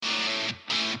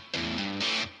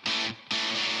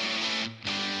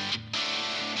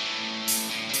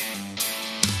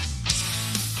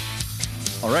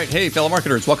All right. Hey, fellow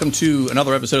marketers. Welcome to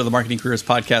another episode of the Marketing Careers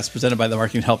Podcast presented by the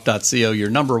marketinghelp.co, your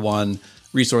number one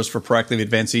resource for proactively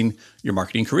advancing your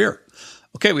marketing career.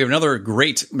 Okay, we have another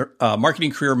great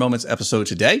Marketing Career Moments episode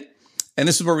today. And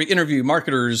this is where we interview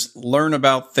marketers, learn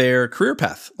about their career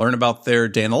path, learn about their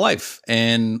day in the life,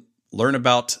 and learn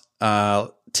about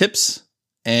tips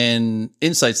and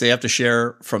insights they have to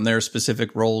share from their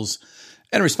specific roles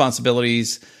and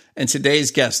responsibilities. And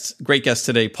today's guest, great guest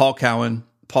today, Paul Cowan.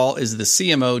 Paul is the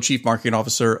CMO, Chief Marketing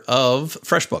Officer of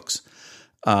FreshBooks,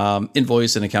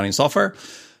 invoice and accounting software.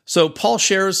 So Paul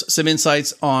shares some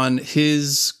insights on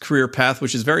his career path,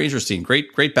 which is very interesting.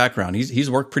 Great background. He's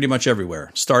worked pretty much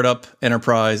everywhere. Startup,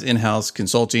 enterprise, in-house,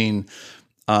 consulting.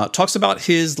 Talks about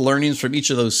his learnings from each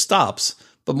of those stops,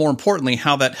 but more importantly,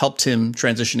 how that helped him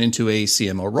transition into a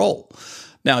CMO role.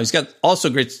 Now, he's got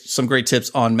also some great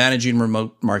tips on managing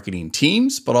remote marketing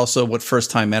teams, but also what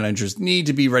first-time managers need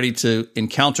to be ready to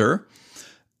encounter.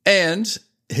 And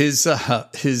his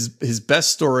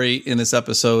best story in this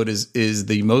episode is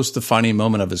the most defining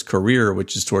moment of his career,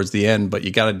 which is towards the end. But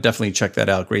you got to definitely check that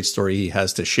out. Great story he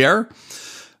has to share.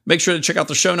 Make sure to check out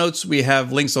the show notes. We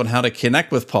have links on how to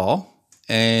connect with Paul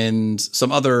and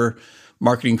some other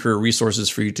marketing career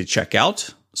resources for you to check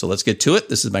out. So let's get to it.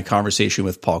 This is my conversation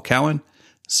with Paul Cowan,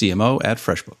 CMO at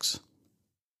FreshBooks.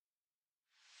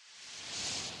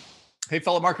 Hey,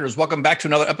 fellow marketers, welcome back to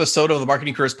another episode of the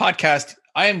Marketing Careers Podcast.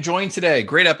 I am joined today,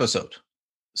 great episode,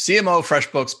 CMO of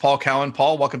FreshBooks, Paul Cowan.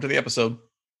 Paul, welcome to the episode.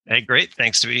 Hey, great.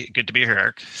 Good to be here,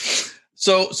 Eric.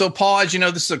 So Paul, as you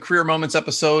know, this is a Career Moments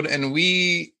episode, and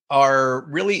we are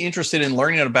really interested in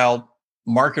learning about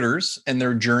marketers and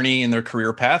their journey and their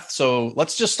career path. So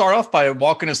let's just start off by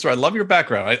walking us through. I love your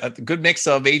background. A good mix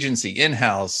of agency,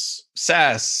 in-house,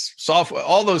 SaaS, software,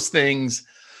 all those things.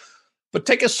 But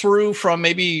take us through from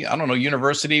maybe, I don't know,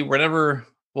 university, whatever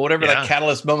that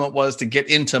catalyst moment was to get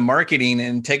into marketing,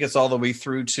 and take us all the way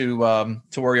through to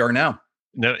where we are now.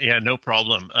 No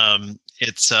problem. I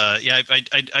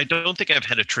don't think I've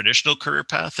had a traditional career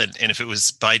path, and if it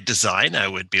was by design, I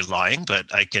would be lying.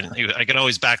 But I can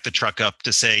always back the truck up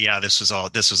to say, yeah, this was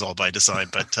all by design.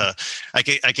 But I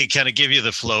can kind of give you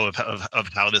the flow of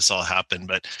how this all happened.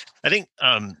 But I think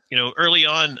early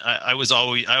on, I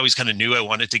always kind of knew I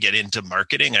wanted to get into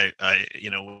marketing.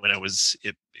 When I was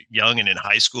young and in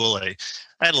high school, I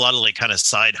had a lot of kind of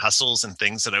side hustles and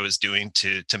things that I was doing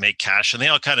to make cash, and they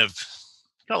all kind of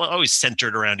always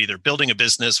centered around either building a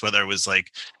business, whether I was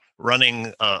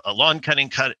running a lawn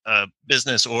cutting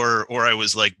business, or I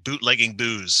was bootlegging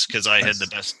booze because I had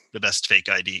the best fake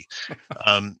ID.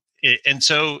 And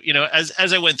so,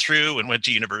 as I went through and went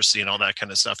to university and all that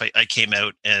kind of stuff, I came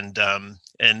out and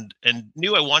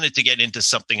knew I wanted to get into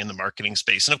something in the marketing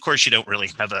space. And of course, you don't really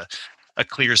have a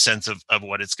clear sense of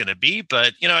what it's going to be.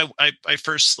 But, I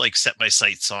first set my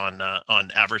sights on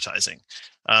advertising.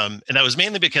 And that was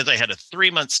mainly because I had a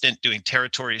 3-month stint doing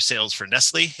territory sales for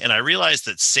Nestle, and I realized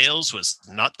that sales was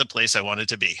not the place I wanted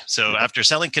to be. So after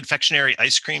selling confectionery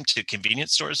ice cream to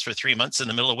convenience stores for 3 months in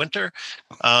the middle of winter,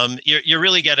 you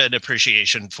really get an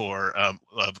appreciation for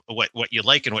what you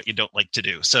like and what you don't like to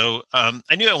do. So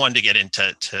I knew I wanted to get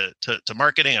into to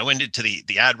marketing. I went into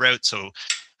the ad route. So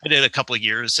I did a couple of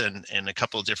years in a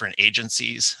couple of different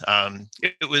agencies.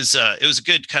 It was a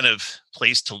good kind of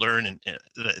place to learn and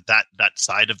that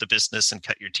side of the business and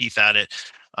cut your teeth at it.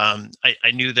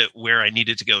 I knew that where I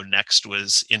needed to go next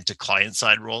was into client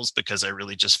side roles, because I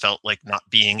really just felt like not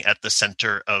being at the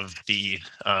center of the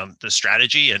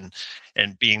strategy and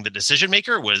being the decision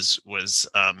maker was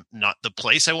not the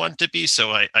place I wanted to be. So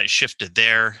I shifted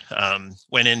there.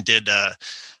 Went in, did a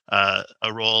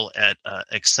role at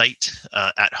Excite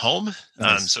at home.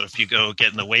 Nice. So if you go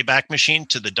get in the Wayback Machine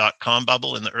to the .com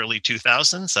bubble in the early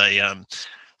 2000s,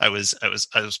 I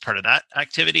was part of that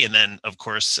activity. And then of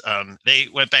course they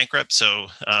went bankrupt. So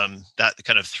that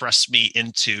kind of thrust me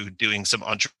into doing some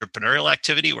entrepreneurial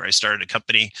activity, where I started a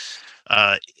company.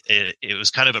 It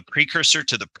was kind of a precursor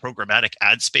to the programmatic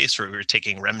ad space, where we were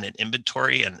taking remnant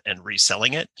inventory and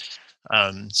reselling it.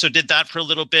 So did that for a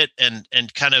little bit, and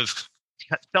kind of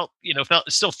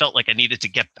still felt like I needed to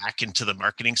get back into the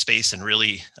marketing space and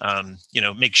really,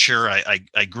 make sure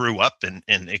I grew up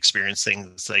and experienced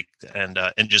things and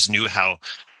just knew how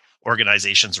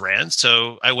organizations ran.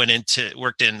 So I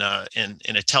worked in a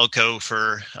telco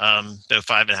for about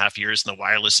 5.5 years in the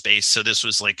wireless space. So this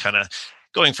was kind of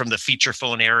going from the feature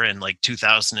phone era in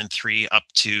 2003 up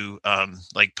to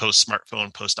post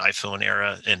smartphone, post iPhone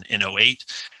era in 2008.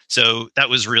 So that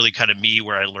was really kind of me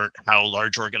where I learned how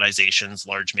large organizations,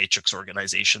 large matrix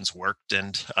organizations worked.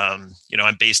 And,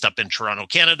 I'm based up in Toronto,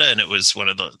 Canada, and it was one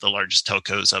of the largest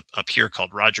telcos up here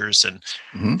called Rogers.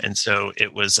 And so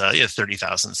it was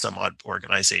 30,000 some odd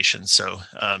organizations. So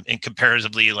in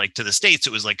comparatively like to the States,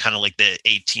 it was like kind of like the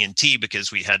AT&T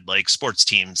because we had like sports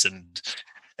teams and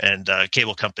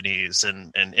cable companies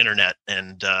and internet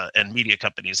and media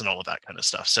companies and all of that kind of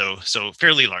stuff. So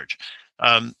fairly large.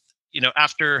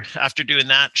 After doing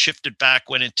that, shifted back,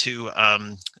 went into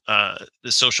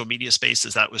the social media space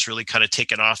as that was really kind of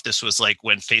taken off. This was like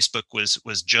when Facebook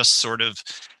was just sort of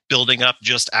building up,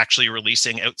 just actually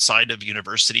releasing outside of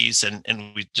universities, and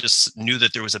we just knew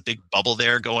that there was a big bubble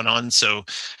there going on. So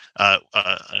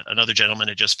another gentleman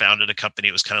had just founded a company.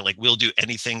 It was kind of like, we'll do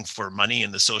anything for money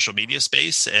in the social media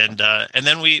space, and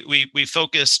then we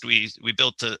focused. We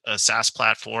built a SaaS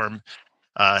platform.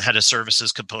 Had a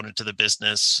services component to the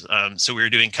business. So we were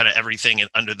doing kind of everything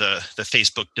under the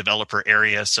Facebook developer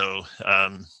area. So,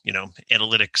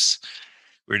 analytics,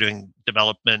 we were doing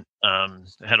development,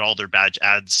 had all their badge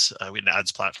ads. We had an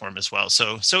ads platform as well.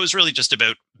 So it was really just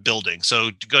about building.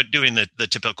 So doing the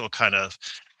typical kind of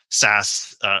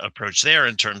SaaS approach there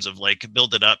in terms of like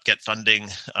build it up, get funding,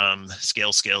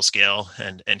 scale,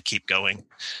 and keep going.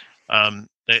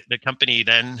 The company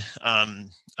then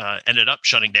ended up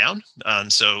shutting down.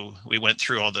 So we went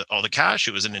through all the cash.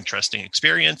 It was an interesting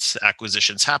experience.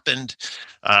 Acquisitions happened.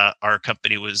 Our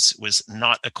company was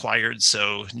not acquired,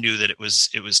 so knew that it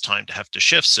was time to have to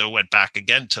shift. So went back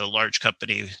again to a large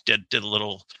company. Did a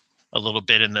little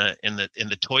bit in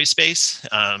the toy space,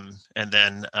 and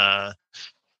then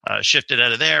shifted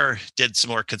out of there, did some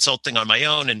more consulting on my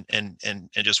own and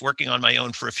just working on my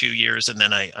own for a few years. And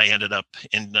then I ended up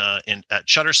at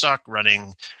Shutterstock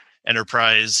running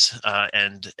enterprise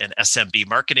and SMB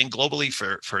marketing globally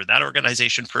for that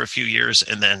organization for a few years.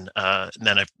 And then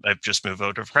I've just moved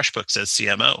over to FreshBooks as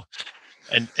CMO.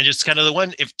 And just kind of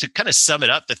to kind of sum it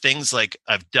up, the things like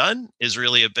I've done is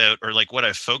really about, or like what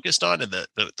I've focused on, and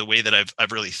the way that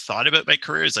I've really thought about my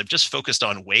career is I've just focused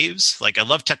on waves. Like I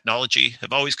love technology.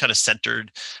 I've always kind of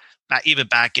centered, even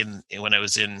back when I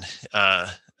was in the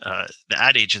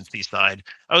ad agency side,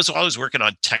 I was always working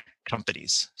on tech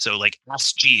companies. So like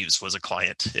Ask Jeeves was a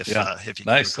client, if you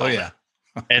nice. can recall that.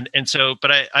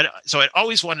 So I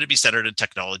always wanted to be centered in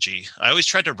technology. I always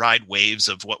tried to ride waves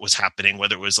of what was happening,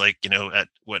 whether it was like, at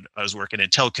when I was working in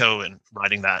telco and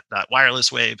riding that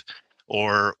wireless wave,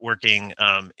 or working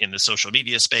in the social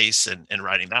media space and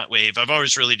riding that wave. I've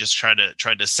always really just tried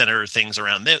to center things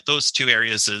around those two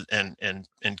areas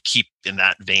and keep in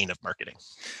that vein of marketing.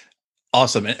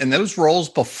 Awesome. And those roles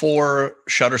before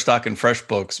Shutterstock and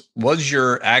FreshBooks, was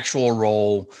your actual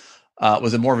role?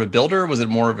 Was it more of a builder? Was it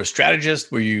more of a strategist?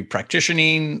 Were you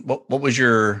practicing? What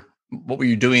were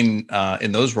you doing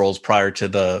in those roles prior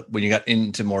to when you got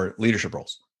into more leadership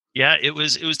roles? Yeah, it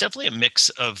was definitely a mix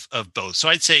of both. So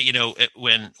I'd say,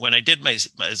 when I did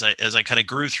as I kind of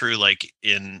grew through like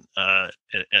in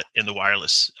the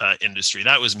wireless industry,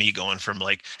 that was me going from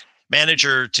like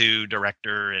manager to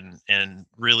director and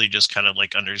really just kind of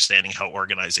like understanding how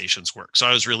organizations work. So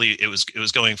I was really, it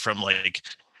was going from like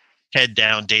head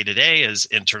down day to day as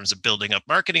in terms of building up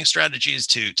marketing strategies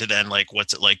to then like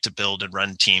what's it like to build and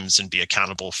run teams and be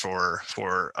accountable for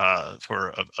a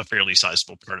fairly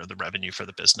sizable part of the revenue for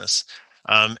the business.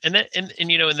 And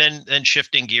then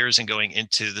shifting gears and going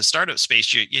into the startup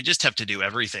space, you just have to do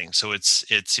everything. So it's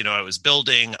I was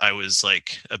building, I was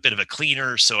like a bit of a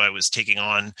cleaner, so I was taking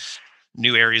on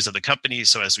new areas of the company.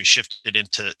 So as we shifted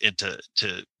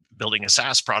into building a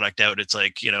SaaS product out, it's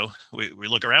like, we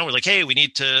look around, we're like, hey, we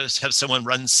need to have someone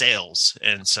run sales.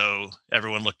 And so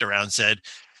everyone looked around and said,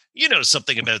 you know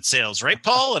something about sales, right,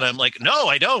 Paul? And I'm like, no,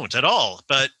 I don't at all,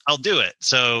 but I'll do it.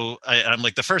 So I'm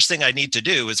like, the first thing I need to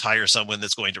do is hire someone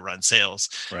that's going to run sales.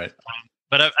 Right.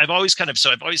 But I've always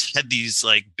had these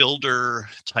like builder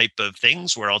type of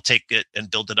things where I'll take it and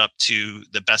build it up to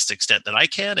the best extent that I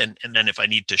can. And then if I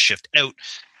need to shift out,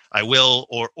 I will,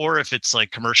 or if it's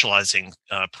like commercializing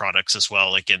products as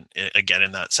well. Like in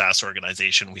that SaaS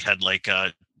organization, we had like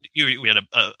we had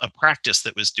a practice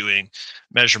that was doing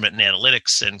measurement and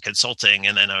analytics and consulting,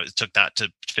 and then I took that to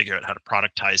figure out how to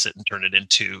productize it and turn it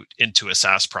into a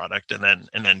SaaS product, and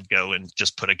then go and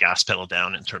just put a gas pedal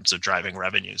down in terms of driving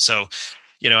revenue. So,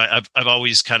 I've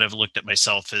always kind of looked at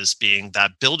myself as being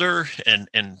that builder and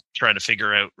trying to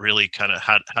figure out really kind of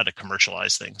how to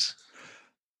commercialize things.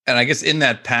 And I guess in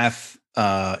that path,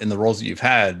 in the roles that you've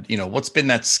had, what's been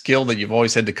that skill that you've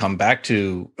always had to come back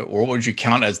to, or what would you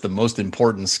count as the most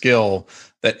important skill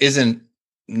that isn't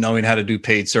knowing how to do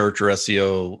paid search or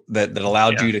SEO that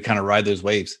allowed you to kind of ride those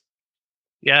waves?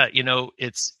 Yeah,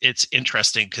 it's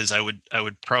interesting because I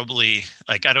would probably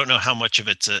like I don't know how much of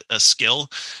it's a skill,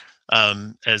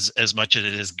 as much as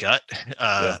it is gut.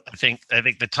 Yeah. I think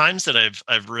the times that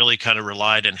I've really kind of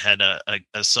relied and had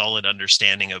a solid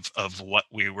understanding of what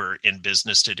we were in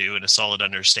business to do and a solid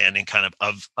understanding kind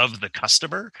of the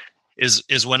customer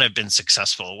is when I've been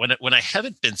successful. When I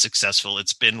haven't been successful,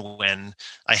 it's been when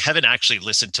I haven't actually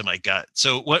listened to my gut.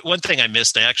 So one thing I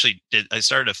missed, I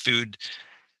started a food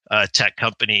tech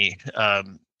company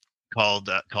called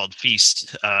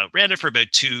Feast. Ran it for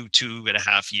about two and a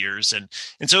half years, and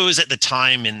so it was at the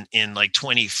time in like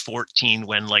 2014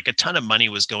 when like a ton of money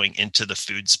was going into the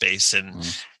food space,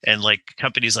 Mm. and like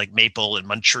companies like Maple and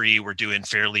Munchery were doing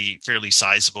fairly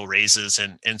sizable raises,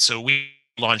 and so we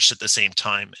launched at the same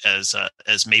time as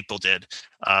Maple did,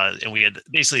 and we had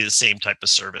basically the same type of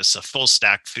service, a full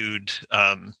stack food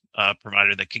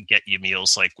provider that could get you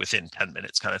meals like within 10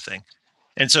 minutes kind of thing.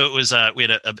 And so it was we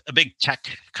had a big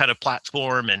tech kind of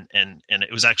platform, and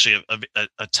it was actually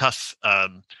a tough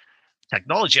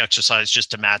technology exercise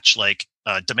just to match like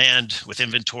demand with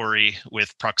inventory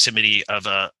with proximity of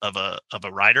a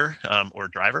rider or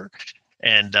driver,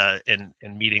 and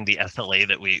meeting the SLA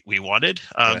that we wanted.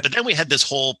 Right. But then we had this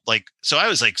whole like, so I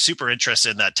was like super interested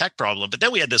in that tech problem, but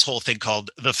then we had this whole thing called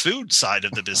the food side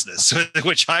of the business,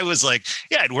 which I was like,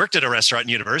 yeah, I'd worked at a restaurant in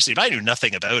university, but I knew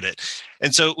nothing about it.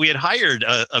 And so we had hired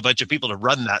a bunch of people to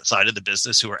run that side of the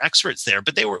business who were experts there,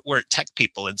 but they weren't tech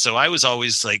people. And so I was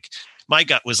always like, my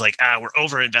gut was like, we're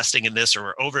over investing in this or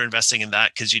we're over investing in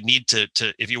that, because you need to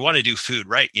if you want to do food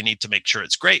right, you need to make sure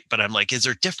it's great. But I'm like, is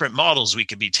there different models we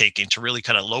could be taking to really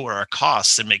kind of lower our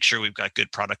costs and make sure we've got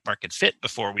good product market fit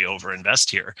before we over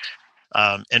invest here?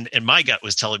 And my gut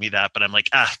was telling me that, but I'm like,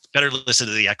 better listen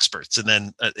to the experts. And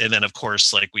then of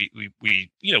course, like we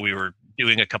were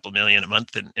doing a couple million a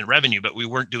month in revenue, but we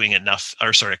weren't doing enough,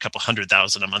 or sorry, a couple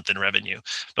 100,000 a month in revenue,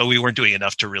 but we weren't doing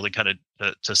enough to really kind of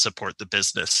to support the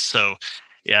business. So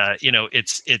yeah,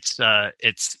 it's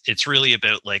really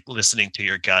about like listening to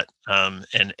your gut,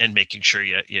 and making sure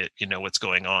you know what's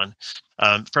going on.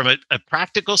 From a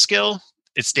practical skill,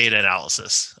 it's data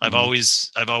analysis. Mm-hmm.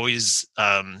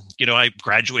 I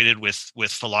graduated with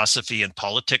philosophy and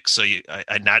politics, so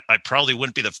I probably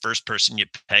wouldn't be the first person you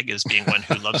peg as being one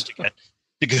who loves to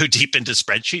go deep into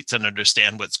spreadsheets and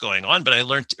understand what's going on. But I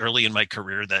learned early in my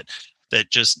career that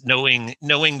just knowing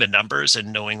the numbers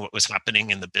and knowing what was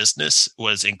happening in the business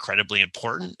was incredibly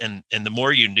important. And the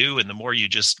more you knew, and the more you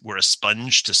just were a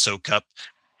sponge to soak up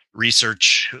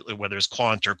research, whether it's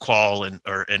quant or qual, and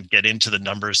get into the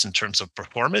numbers in terms of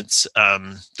performance,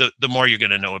 the more you're going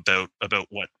to know about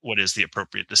what is the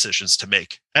appropriate decisions to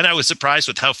make. And I was surprised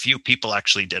with how few people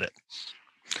actually did it.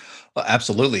 Well,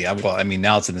 absolutely. Well, I mean,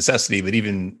 now it's a necessity, but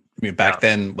even back Yeah.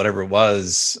 then, whatever it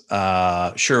was,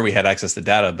 sure, we had access to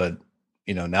data, but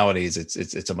nowadays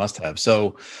it's a must-have.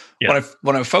 So Yeah.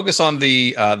 when I focus on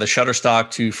the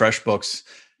Shutterstock to FreshBooks,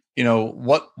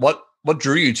 what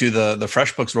drew you to the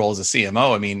FreshBooks role as a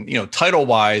CMO? I mean, title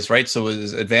wise, right? So it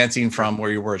was advancing from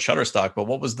where you were at Shutterstock, but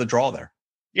what was the draw there?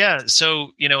 Yeah,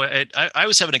 so I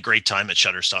was having a great time at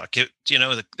Shutterstock.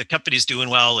 The company's doing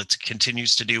well; it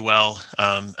continues to do well.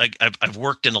 I've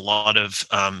worked in a lot of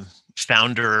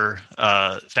founder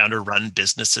run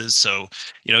businesses. So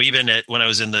even when I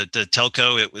was in the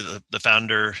telco, it was the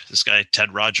founder, this guy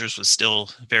Ted Rogers, was still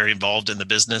very involved in the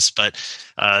business. But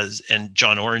and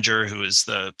John Oringer, who is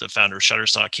the founder of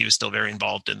Shutterstock, he was still very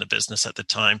involved in the business at the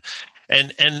time.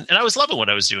 And I was loving what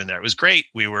I was doing there. It was great.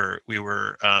 We were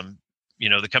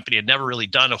the company had never really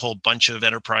done a whole bunch of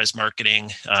enterprise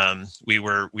marketing. We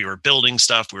were building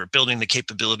stuff. We were building the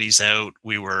capabilities out.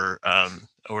 We were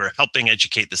helping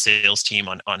educate the sales team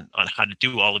on how to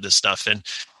do all of this stuff, and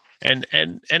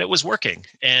it was working.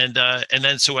 And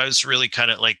then so I was really kind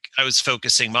of like, I was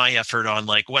focusing my effort on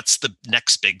like, what's the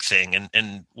next big thing,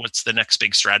 and what's the next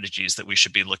big strategies that we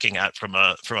should be looking at from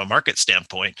a market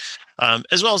standpoint,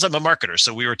 as well as I'm a marketer,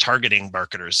 so we were targeting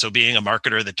marketers. So being a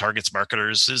marketer that targets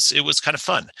marketers it was kind of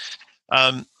fun.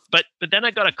 But then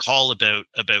I got a call about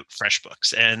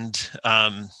FreshBooks, and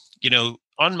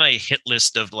on my hit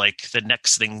list of like the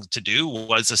next thing to do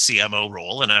was a CMO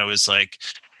role, and I was like,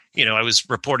 I was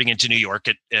reporting into New York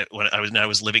when I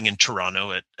was living in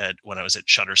Toronto at when I was at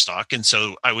Shutterstock, and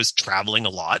so I was traveling a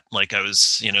lot. Like I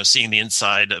was, seeing the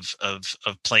inside of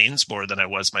planes more than I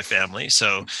was my family.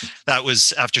 So that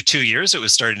was, after 2 years, it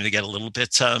was starting to get a little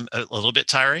bit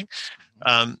tiring.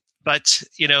 But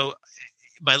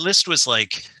my list was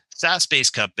like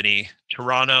SaaS-based company,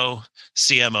 Toronto,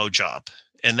 CMO job.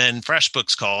 And then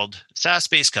FreshBooks called,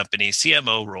 SaaS-based company,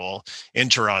 CMO role in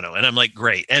Toronto. And I'm like,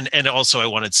 great. And also I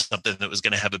wanted something that was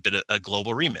going to have a bit of a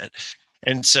global remit.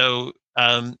 And so,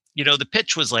 the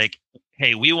pitch was like,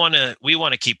 hey, we want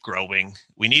to keep growing.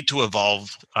 We need to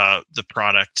evolve the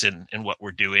product and what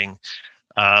we're doing.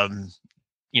 Um,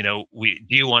 do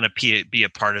you want to be a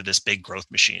part of this big growth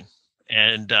machine?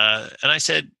 And I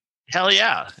said, hell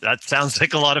yeah, that sounds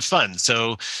like a lot of fun.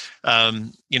 So,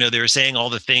 they were saying all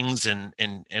the things,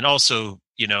 and also,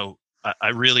 I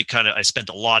really I spent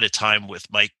a lot of time with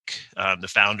Mike, the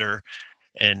founder,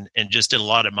 and just did a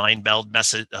lot of mind meld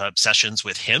sessions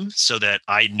with him, so that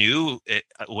I knew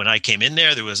when I came in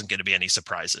there wasn't going to be any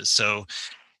surprises. So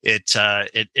it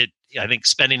I think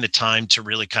spending the time to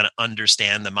really kind of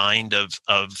understand the mind of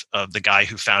the guy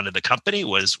who founded the company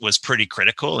was pretty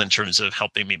critical in terms of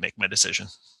helping me make my decision.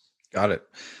 Got it.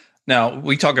 Now,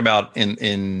 we talk about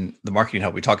in the Marketing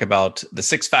Hub, we talk about the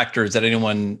 6 factors that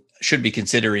anyone should be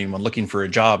considering when looking for a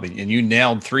job. And you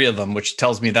nailed 3 of them, which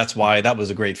tells me that's why that was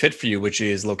a great fit for you, which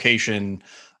is location.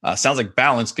 Sounds like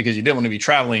balance, because you didn't want to be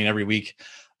traveling every week.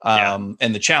 And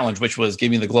the challenge, which was give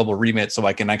me the global remit so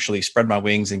I can actually spread my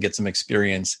wings and get some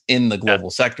experience in the global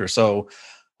sector. So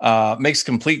makes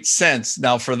complete sense.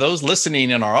 Now, for those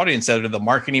listening in our audience that are the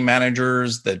marketing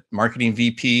managers, the marketing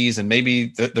VPs, and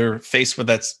maybe they're faced with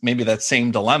that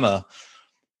same dilemma,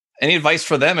 any advice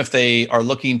for them if they are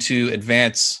looking to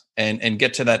advance and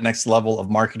get to that next level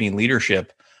of marketing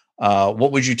leadership?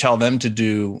 What would you tell them to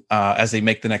do as they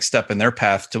make the next step in their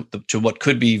path to what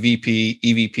could be VP,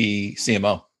 EVP,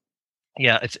 CMO?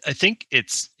 Yeah, I think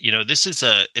it's this is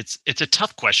it's a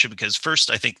tough question, because first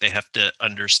I think they have to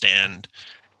understand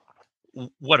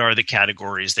what are the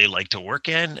categories they like to work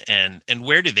in, and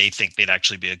where do they think they'd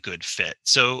actually be a good fit.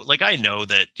 So, like, I know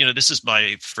that this is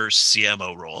my first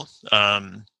CMO role.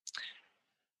 I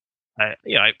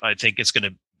think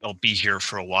I'll be here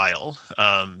for a while.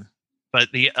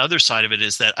 But the other side of it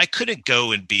is that I couldn't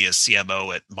go and be a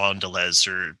CMO at Mondelez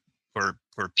or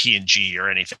P&G or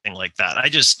anything like that. I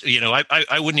just,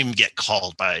 I wouldn't even get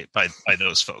called by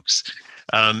those folks,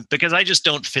 because I just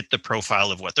don't fit the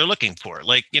profile of what they're looking for.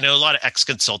 Like, a lot of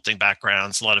ex-consulting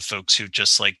backgrounds, a lot of folks who've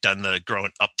just like done the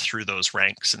growing up through those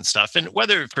ranks and stuff. And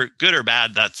whether for good or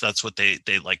bad, that's what they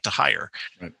like to hire.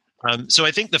 Right. So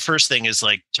I think the first thing is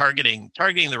like targeting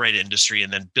the right industry,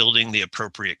 and then building the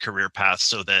appropriate career path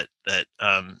so that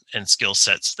and skill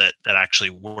sets that actually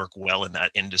work well in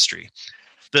that industry.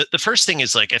 The first thing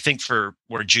is, like, I think for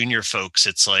more junior folks,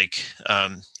 it's like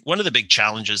one of the big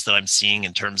challenges that I'm seeing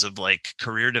in terms of like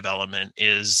career development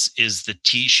is the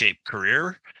T-shaped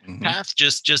career path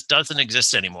just doesn't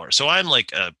exist anymore. So I'm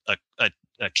like a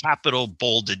capital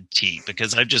bolded T,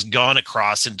 because I've just gone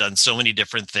across and done so many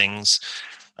different things.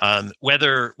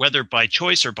 Whether by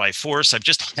choice or by force, I've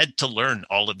just had to learn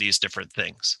all of these different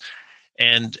things.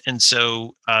 And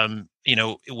so,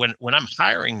 when I'm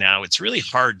hiring now, it's really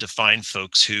hard to find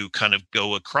folks who kind of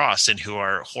go across and who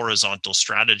are horizontal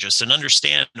strategists and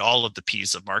understand all of the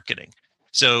P's of marketing.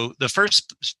 So the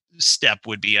first step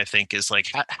would be, I think, is like,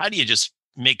 how do you just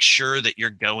make sure that you're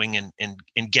going and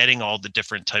getting all the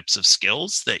different types of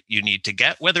skills that you need to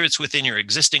get, whether it's within your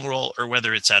existing role or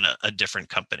whether it's at a different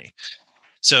company.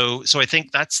 So I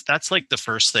think that's like the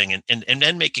first thing, and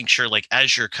then making sure, like,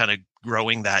 as you're kind of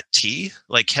growing that T,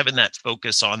 like having that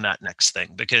focus on that next thing.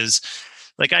 Because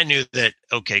like I knew that,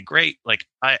 okay, great, like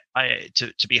I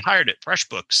to be hired at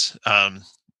FreshBooks,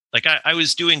 like I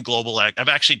was doing global. I've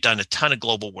actually done a ton of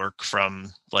global work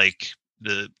from like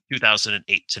the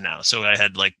 2008 to now. So I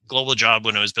had like global job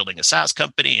when I was building a SaaS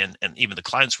company, and even the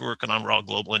clients we're working on were all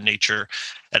global in nature.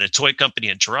 At a toy company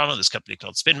in Toronto, this company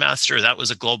called Spin Master, that was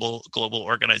a global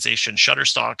organization.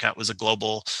 Shutterstock, that was a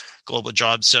global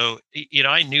job. So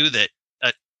I knew that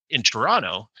in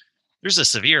Toronto, there's a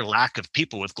severe lack of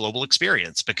people with global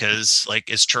experience, because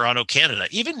like, it's Toronto, Canada.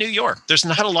 Even New York, there's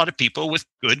not a lot of people with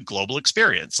good global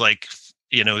experience. Like,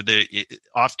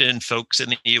 often folks in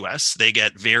the US, they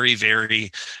get very,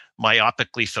 very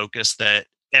myopically focused that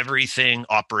everything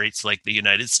operates like the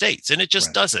United States, and it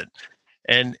just doesn't.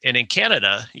 And in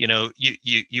Canada,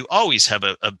 you always have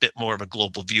a bit more of a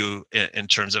global view in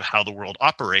terms of how the world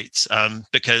operates,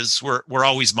 because we're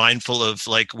always mindful of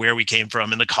like where we came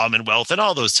from in the Commonwealth and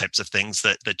all those types of things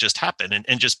that just happen.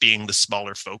 And just being the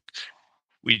smaller folk,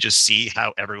 we just see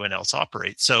how everyone else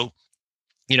operates. So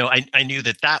I knew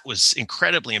that was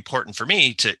incredibly important for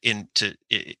me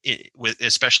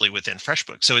especially within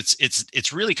FreshBooks. So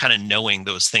it's really kind of knowing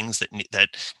those things that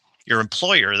your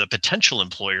employer, the potential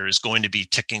employer, is going to be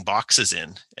ticking boxes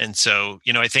in. And so,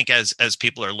 I think as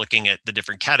people are looking at the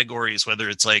different categories, whether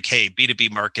it's like, hey,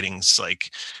 B2B marketing's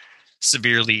like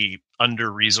severely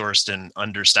under-resourced and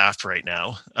understaffed right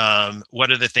now.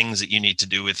 What are the things that you need to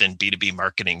do within B2B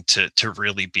marketing to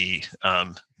really be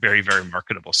very, very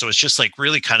marketable. So it's just like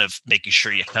really kind of making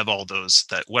sure you have all those,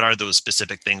 that what are those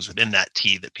specific things within that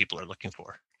T that people are looking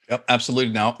for. Yep,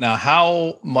 absolutely. Now,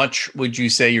 how much would you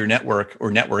say your network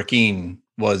or networking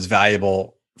was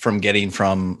valuable from getting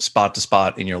from spot to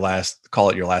spot in your last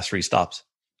 3 stops?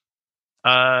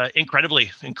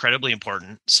 Incredibly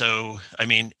important. So, I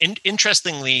mean,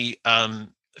 interestingly,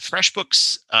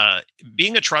 FreshBooks,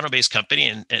 being a Toronto-based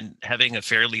company and having a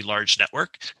fairly large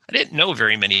network, I didn't know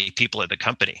very many people at the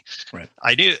company. Right.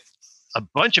 I knew a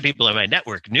bunch of people in my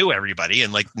network knew everybody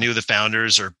and like knew the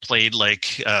founders or played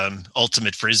like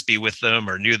ultimate frisbee with them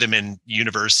or knew them in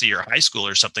university or high school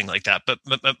or something like that. But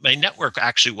my network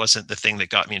actually wasn't the thing that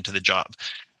got me into the job.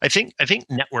 I think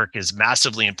network is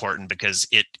massively important because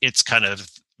it's kind of,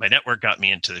 my network got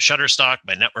me into the Shutterstock.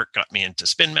 My network got me into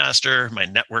Spin Master. My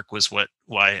network was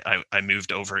why I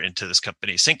moved over into this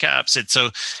company, SyncApps. And so,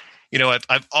 you know,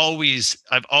 I've always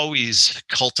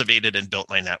cultivated and built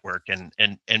my network and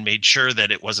made sure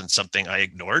that it wasn't something I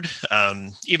ignored.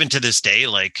 Even to this day,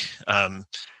 like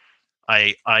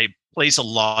I place a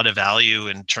lot of value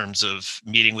in terms of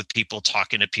meeting with people,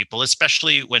 talking to people,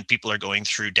 especially when people are going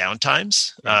through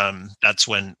downtimes. That's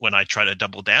when I try to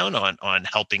double down on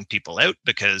helping people out,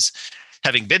 because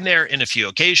having been there in a few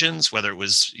occasions, whether it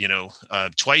was,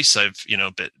 twice I've,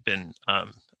 been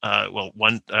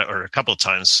one or a couple of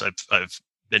times I've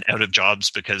been out of jobs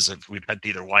because we've had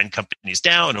either wind companies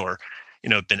down or,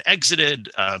 been exited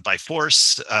by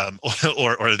force,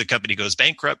 or the company goes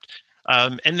bankrupt.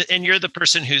 And you're the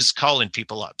person who's calling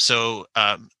people up. So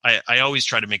I always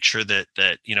try to make sure that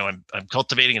I'm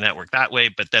cultivating a network that way,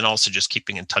 but then also just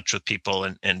keeping in touch with people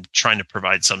and trying to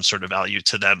provide some sort of value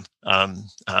to them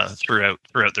throughout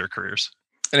their careers.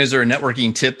 And is there a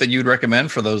networking tip that you'd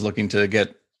recommend for those looking to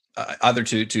get either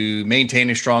to maintain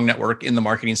a strong network in the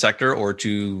marketing sector or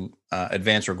to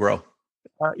advance or grow?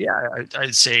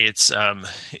 I'd say it's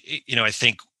I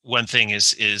think one thing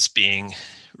is being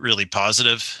really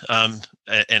positive. And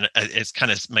it's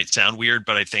kind of might sound weird,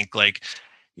 but I think I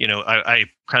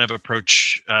kind of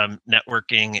approach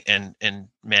networking and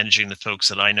managing the folks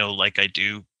that I know, like I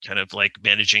do kind of like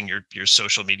managing your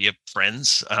social media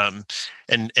friends, and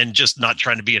just not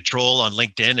trying to be a troll on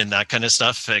LinkedIn and that kind of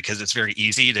stuff, because it's very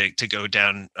easy to go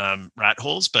down rat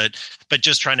holes, but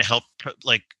just trying to help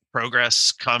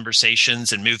progress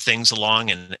conversations and move things along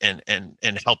and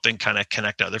helping kind of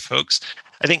connect other folks.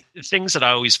 I think the things that I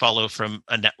always follow from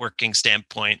a networking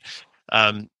standpoint,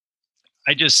 I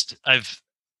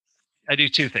do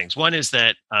two things. One is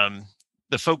that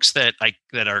the folks that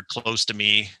are close to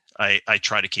me, I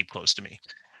try to keep close to me.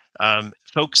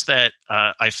 Folks that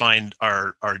I find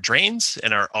are drains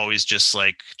and are always just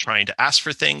like trying to ask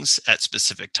for things at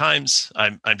specific times,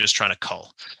 I'm just trying to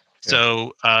cull.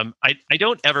 So I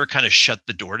don't ever kind of shut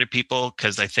the door to people,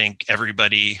 because I think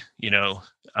everybody, there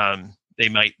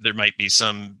might be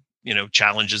some,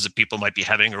 challenges that people might be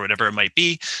having or whatever it might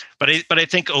be. But I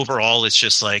think overall, it's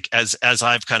just like, as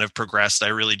I've kind of progressed, I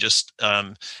really just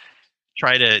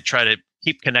try to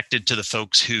keep connected to the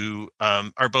folks who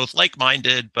are both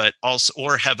like-minded, but also,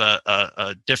 or have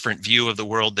a different view of the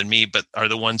world than me, but are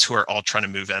the ones who are all trying to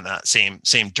move in that same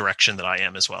direction that I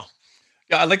am as well.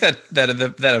 Yeah, I like that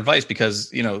advice, because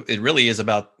it really is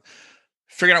about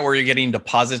figuring out where you're getting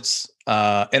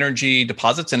energy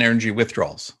deposits and energy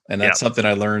withdrawals, and that's something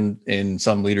I learned in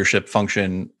some leadership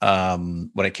function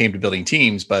when it came to building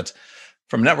teams. But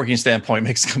from a networking standpoint, it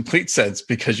makes complete sense,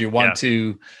 because you want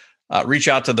to reach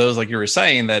out to those, like you were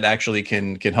saying, that actually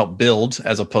can help build,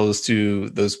 as opposed to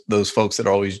those folks that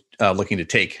are always looking to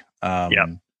take.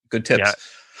 Good tips.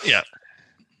 Yeah.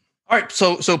 All right.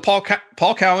 So Paul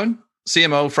Cowan,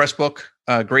 CMO,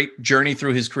 FreshBook, great journey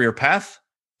through his career path.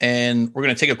 And we're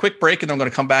going to take a quick break, and then I'm going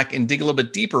to come back and dig a little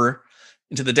bit deeper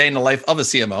into the day in the life of a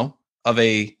CMO of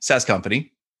a SaaS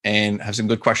company, and have some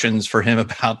good questions for him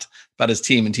about his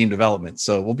team and team development.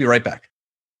 So we'll be right back.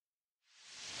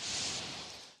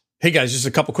 Hey guys, just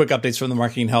a couple quick updates from the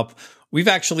Marketing Help. We've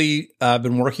actually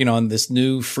been working on this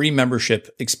new free membership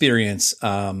experience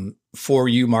for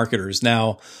you marketers.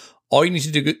 Now, all you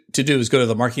need to do is go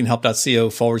to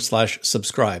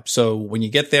themarketinghelp.co/subscribe. So when you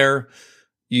get there,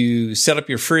 you set up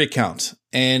your free account.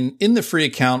 And in the free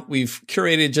account, we've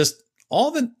curated just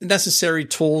all the necessary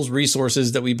tools,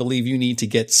 resources that we believe you need to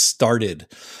get started.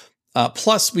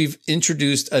 Plus, we've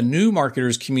introduced a new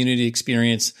marketers community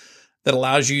experience that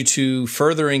allows you to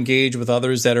further engage with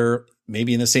others that are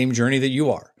maybe in the same journey that you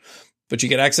are. But you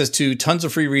get access to tons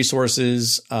of free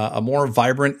resources, a more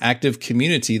vibrant, active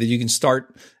community that you can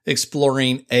start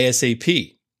exploring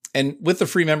ASAP. And with the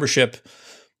free membership,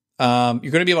 you're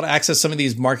going to be able to access some of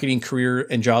these marketing, career,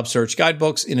 and job search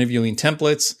guidebooks, interviewing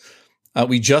templates,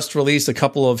 We just released a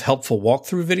couple of helpful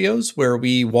walkthrough videos where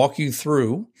we walk you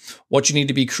through what you need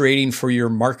to be creating for your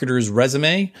marketer's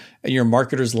resume and your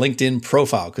marketer's LinkedIn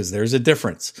profile, because there's a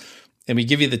difference. And we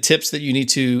give you the tips that you need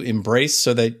to embrace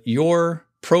so that your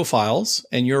profiles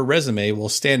and your resume will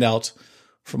stand out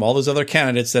from all those other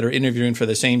candidates that are interviewing for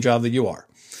the same job that you are.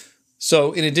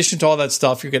 So in addition to all that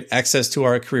stuff, you get access to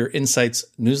our Career Insights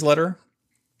newsletter,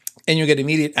 and you get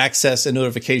immediate access and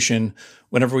notification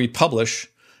whenever we publish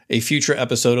a future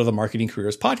episode of the Marketing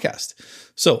Careers podcast.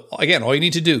 So again, all you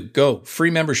need to do, go free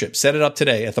membership, set it up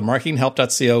today at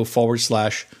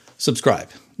themarketinghelp.co/subscribe.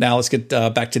 Now let's get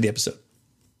back to the episode.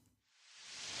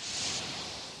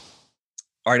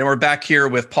 All right, and we're back here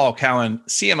with Paul Cowan,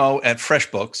 CMO at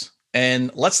FreshBooks.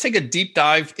 And let's take a deep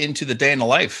dive into the day in the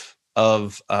life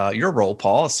of your role,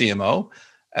 Paul, CMO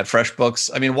at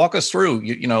FreshBooks. I mean, walk us through,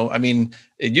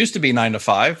 it used to be 9 to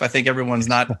 5. I think everyone's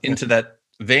not into that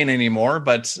vein anymore,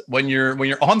 but when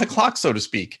you're on the clock, so to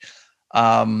speak,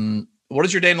 what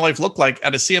does your day in the life look like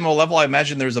at a CMO level? I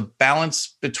imagine there's a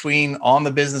balance between on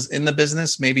the business, in the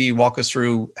business. Maybe walk us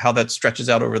through how that stretches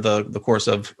out over the course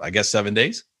of, I guess, 7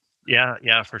 days.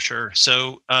 Yeah, for sure.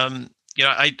 So,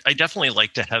 I definitely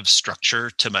like to have structure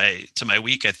to my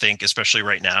week. I think, especially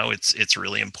right now, it's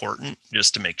really important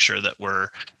just to make sure that we're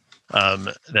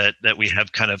that we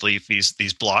have kind of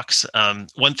these blocks.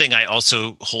 One thing I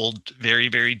also hold very,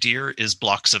 very dear is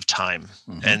blocks of time.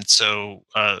 Mm-hmm. And so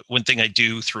one thing I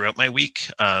do throughout my week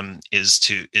is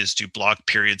to block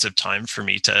periods of time for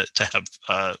me to have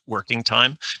working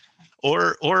time.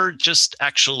 Or just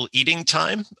actual eating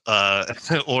time,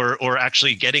 or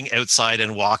actually getting outside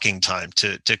and walking time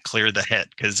to clear the head,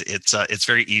 because it's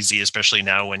very easy, especially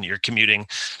now when you're commuting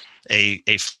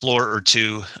a floor or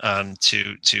two,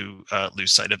 to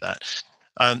lose sight of that.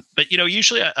 But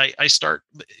usually I start.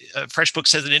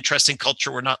 FreshBooks has an interesting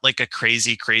culture. We're not like a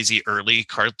crazy early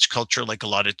culture like a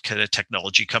lot of kind of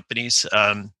technology companies.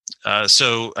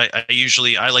 So I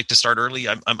like to start early.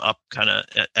 I'm up kind of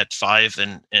at 5,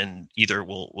 and either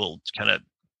we'll kind of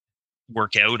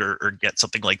work out or get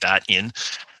something like that in.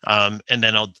 And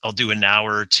then I'll do an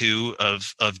hour or two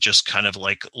of just kind of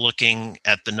like looking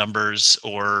at the numbers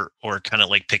or kind of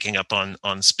like picking up on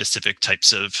specific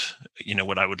types of,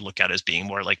 what I would look at as being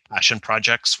more like passion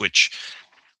projects, which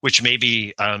may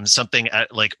be something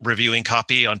at like reviewing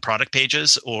copy on product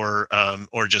pages, or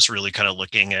just really kind of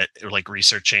looking at or like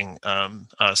researching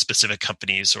specific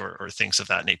companies or things of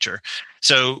that nature.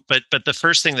 So, but the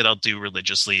first thing that I'll do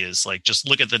religiously is like just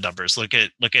look at the numbers, look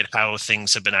at how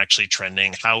things have been actually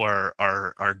trending, how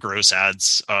our gross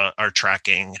ads are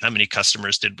tracking, how many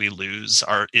customers did we lose,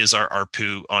 is our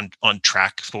ARPU on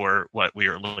track for what we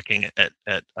are looking at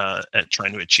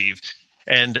trying to achieve.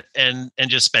 And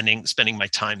just spending my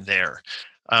time there.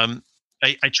 I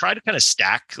try to kind of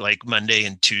stack like Monday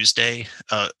and Tuesday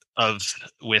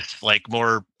with like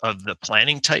more of the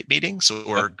planning type meetings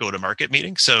or go to market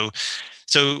meetings. So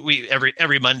we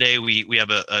every Monday we have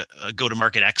a go to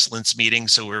market excellence meeting.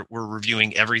 So we're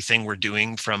reviewing everything we're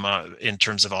doing from in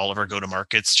terms of all of our go to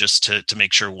markets, just to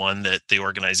make sure, one, that the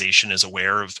organization is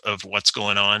aware of what's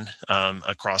going on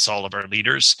across all of our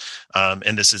leaders,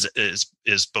 and this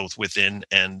is both within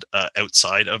and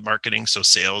outside of marketing. So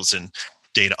sales and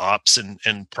data ops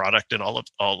and product and all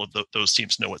of those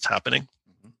teams know what's happening,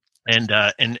 and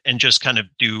just kind of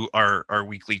do our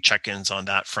weekly check-ins on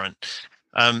that front.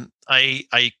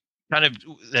 I kind of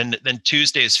then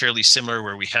Tuesday is fairly similar,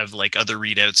 where we have like other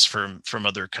readouts from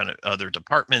other kind of other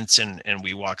departments, and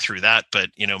we walk through that. But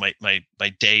my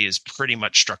day is pretty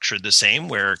much structured the same,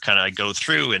 where kind of I go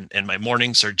through, and my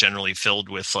mornings are generally filled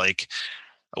with like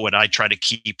what I try to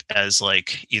keep as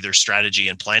like either strategy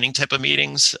and planning type of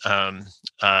meetings, so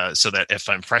that if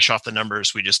I'm fresh off the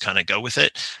numbers, we just kind of go with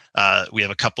it. We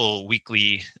have a couple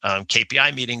weekly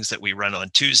KPI meetings that we run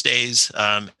on Tuesdays,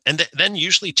 and then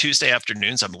usually Tuesday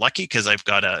afternoons, I'm lucky because I've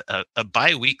got a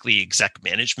bi-weekly exec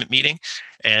management meeting,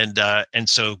 and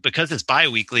so because it's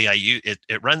bi-weekly,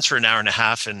 it runs for an hour and a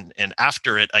half, and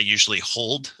after it, I usually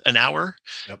hold an hour.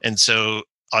 Yep. And so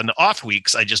on the off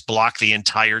weeks, I just block the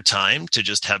entire time to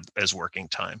just have as working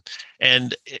time.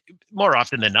 And more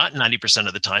often than not, 90%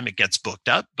 of the time it gets booked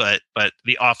up, but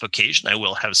the off occasion, I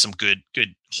will have some good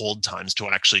hold times to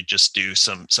actually just do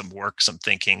some work, some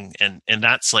thinking. And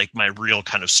that's like my real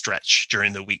kind of stretch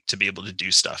during the week to be able to do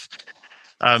stuff.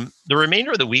 The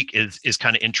remainder of the week is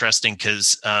kind of interesting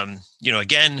because,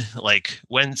 again, like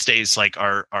Wednesdays, like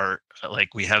our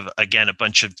like we have, again, a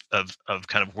bunch of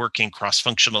kind of working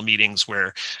cross-functional meetings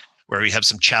where we have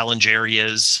some challenge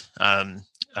areas.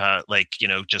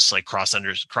 just like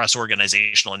cross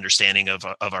organizational understanding of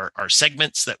our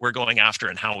segments that we're going after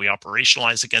and how we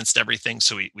operationalize against everything.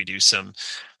 So we do some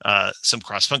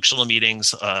cross functional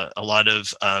meetings, a lot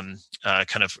of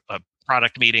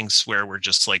product meetings where we're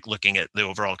just like looking at the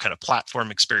overall kind of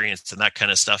platform experience and that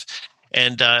kind of stuff.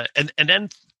 And then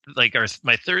like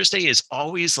my Thursday is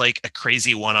always like a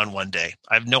crazy one-on-one day.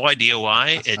 I have no idea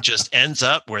why. It just ends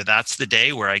up where that's the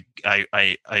day where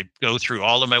I go through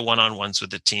all of my one-on-ones with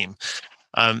the team.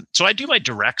 So I do my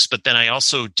directs, but then I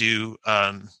also do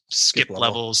skip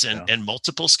levels and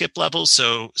multiple skip levels.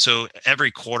 So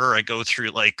every quarter I go through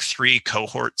like 3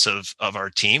 cohorts of our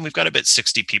team. We've got about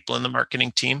 60 people in the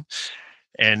marketing team.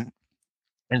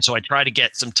 And so I try to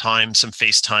get some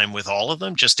face time with all of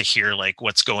them just to hear like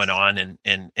what's going on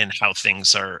and how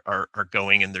things are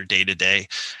going in their day to day.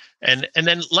 And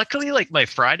then luckily, like my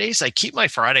Fridays, I keep my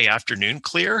Friday afternoon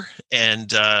clear,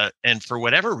 and for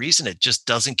whatever reason, it just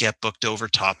doesn't get booked over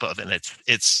top of, and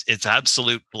it's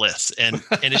absolute bliss, and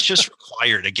it's just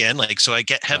required again. Like so, I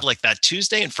have like that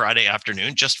Tuesday and Friday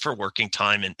afternoon just for working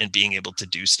time and being able to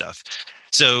do stuff.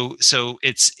 So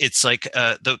it's like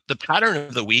the pattern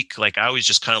of the week. Like I always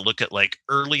just kind of look at like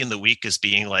early in the week as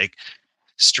being like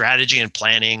strategy and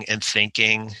planning and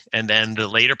thinking, and then the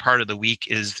later part of the week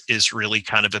is really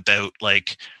kind of about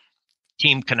like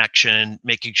team connection,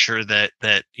 making sure that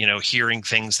hearing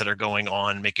things that are going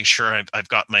on, making sure I've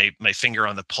got my finger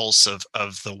on the pulse of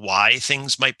the why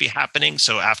things might be happening.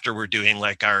 So after we're doing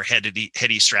like our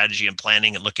heady strategy and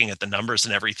planning and looking at the numbers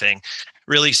and everything,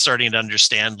 really starting to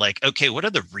understand like, okay, what are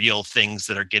the real things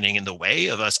that are getting in the way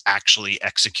of us actually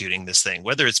executing this thing,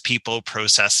 whether it's people,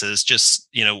 processes, just,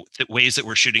 the ways that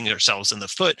we're shooting ourselves in the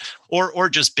foot, or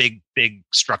just big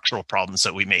structural problems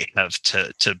that we may have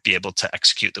to be able to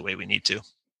execute the way we need to.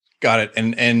 Got it.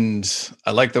 And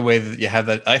I like the way that you have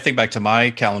that. I think back to my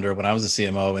calendar when I was a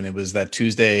CMO, and it was that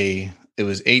Tuesday, it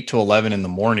was 8 to 11 in the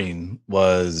morning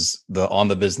was the on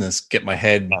the business, get my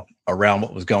head around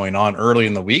what was going on early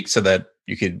in the week so that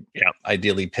you could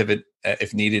ideally pivot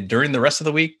if needed during the rest of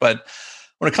the week. But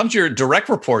when it comes to your direct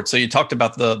reports, so you talked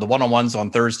about the one-on-ones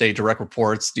on Thursday, direct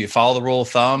reports. Do you follow the rule of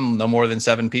thumb, no more than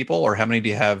 7 people, or how many do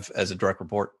you have as a direct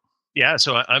report? Yeah,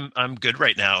 so I'm good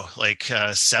right now. Like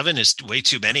 7 is way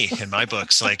too many in my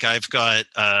books. Like I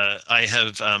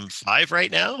have 5 right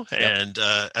now, and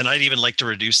I'd even like to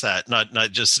reduce that. Not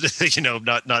just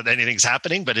not anything's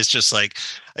happening, but it's just like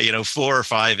 4 or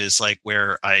 5 is like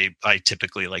where I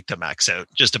typically like to max out,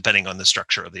 just depending on the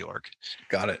structure of the org.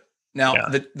 Got it. Now,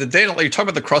 the data, you talk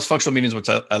about the cross-functional meetings, which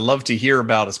I love to hear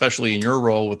about, especially in your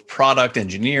role with product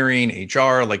engineering,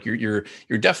 HR. Like you're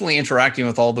definitely interacting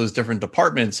with all those different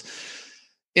departments.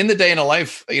 In the day in a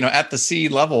life, at the C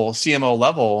level, CMO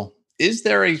level, is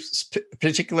there a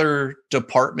particular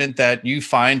department that you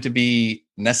find to be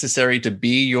necessary to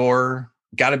be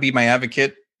got to be my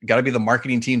advocate, got to be the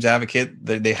marketing team's advocate?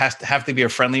 They have to be a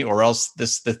friendly, or else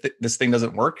this thing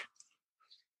doesn't work?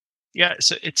 Yeah,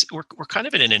 so we're kind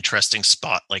of in an interesting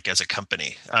spot, like as a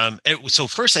company. So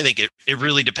first, I think it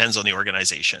really depends on the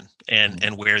organization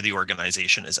and where the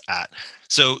organization is at.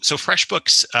 So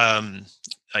FreshBooks,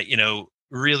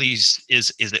 really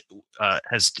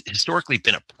has historically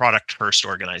been a product first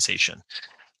organization.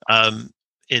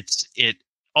 It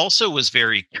also was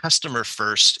very customer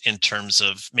first in terms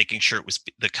of making sure it was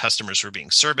the customers were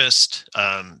being serviced,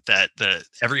 that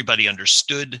everybody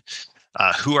understood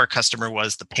who our customer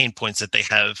was, the pain points that they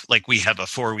have. Like we have a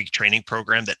 4-week training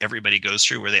program that everybody goes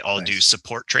through where they all do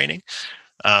support training.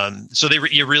 So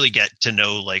you really get to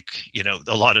know, like,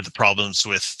 a lot of the problems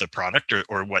with the product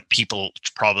or what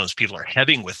problems people are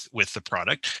having with the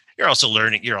product. You're also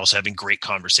having great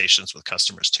conversations with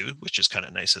customers too, which is kind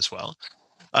of nice as well.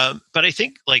 But I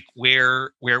think like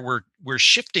where we're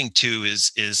shifting to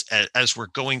is as we're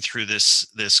going through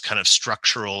this kind of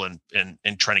structural and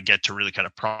trying to get to really kind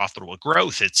of profitable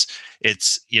growth. It's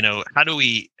how do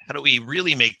we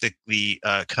really make the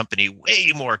company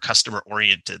way more customer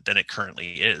oriented than it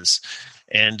currently is,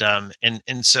 and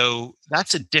so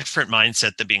that's a different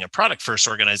mindset than being a product first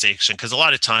organization, because a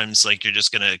lot of times like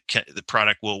the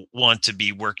product will want to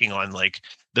be working on like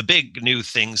the big new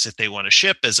things that they want to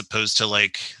ship, as opposed to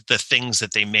like the things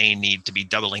that they may need to be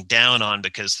doubling down on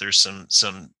because there's some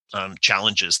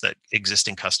challenges that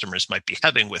existing customers might be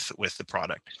having with the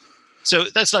product. So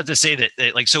that's not to say that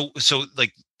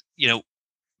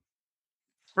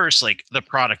first, like the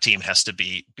product team has to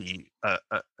be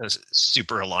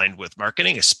super aligned with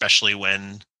marketing, especially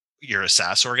when you're a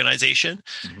SaaS organization,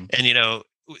 and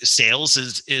sales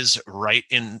is right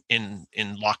in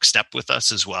lockstep with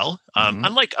us as well.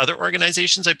 Unlike other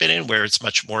organizations I've been in, where it's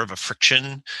much more of a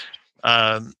friction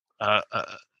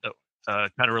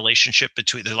kind of relationship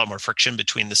between. There's a lot more friction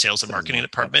between the sales and marketing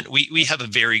department. We have a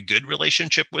very good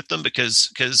relationship with them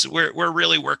because we're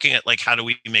really working at like how do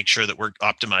we make sure that we're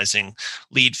optimizing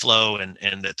lead flow and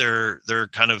that they're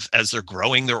kind of, as they're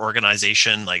growing their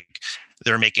organization, like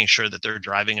they're making sure that they're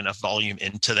driving enough volume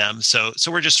into them. So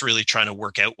we're just really trying to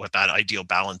work out what that ideal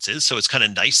balance is. So it's kind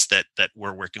of nice that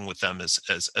we're working with them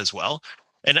as well.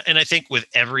 And I think with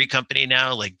every company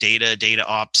now, like data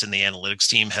ops, and the analytics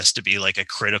team has to be like a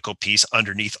critical piece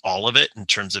underneath all of it in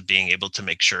terms of being able to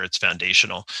make sure it's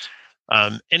foundational.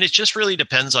 And it just really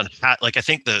depends on how, like, I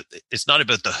think it's not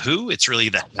about the who, it's really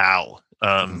the how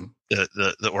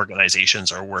the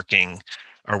organizations are working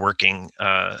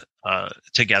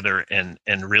together and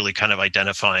really kind of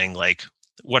identifying like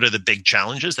what are the big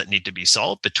challenges that need to be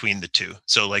solved between the two.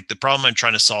 So like the problem I'm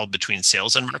trying to solve between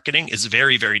sales and marketing is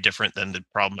very, very different than the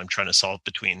problem I'm trying to solve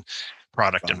between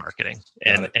product and marketing.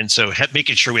 And so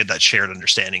making sure we have that shared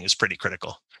understanding is pretty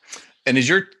critical. And is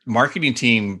your marketing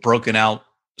team broken out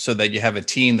so that you have a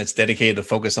team that's dedicated to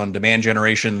focus on demand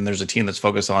generation and there's a team that's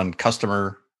focused on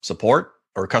customer support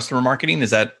or customer marketing? Is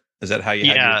that how you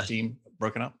have your team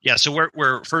broken up? Yeah. So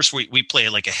we're first we play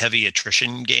like a heavy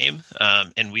attrition game,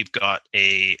 and we've got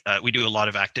we do a lot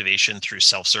of activation through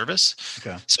self-service.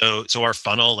 Okay. So our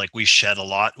funnel, like we shed a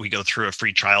lot. We go through a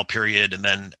free trial period, and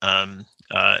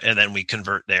then we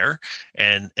convert there.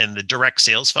 And the direct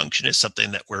sales function is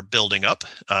something that we're building up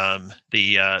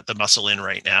the muscle in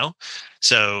right now.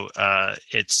 So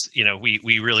it's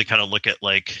we really kind of look at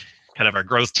like kind of our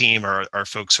growth team are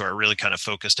folks who are really kind of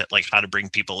focused at like how to bring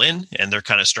people in, and they're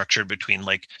kind of structured between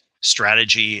like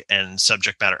strategy and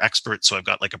subject matter experts. So I've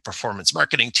got like a performance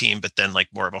marketing team, but then like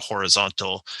more of a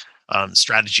horizontal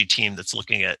strategy team that's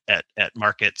looking at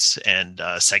markets and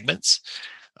segments.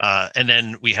 And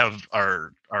then we have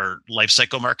our life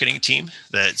cycle marketing team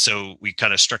so we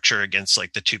kind of structure against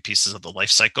like the two pieces of the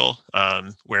life cycle,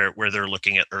 where they're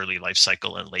looking at early life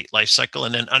cycle and late life cycle.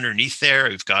 And then underneath there,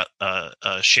 we've got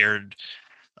a shared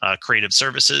creative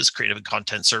and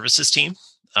content services team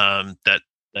that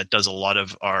does a lot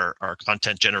of our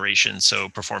content generation. So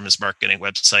performance marketing,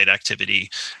 website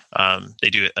activity. They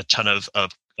do a ton of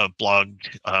blog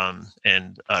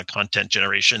and content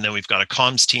generation. Then we've got a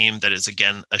comms team that is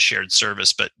again a shared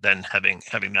service, but then having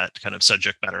that kind of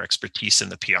subject matter expertise in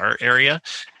the PR area,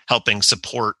 helping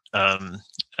support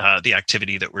the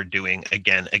activity that we're doing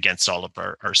again against all of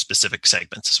our specific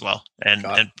segments as well. And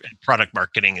product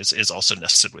marketing is also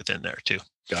nested within there too.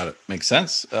 Got it. Makes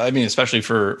sense. I mean, especially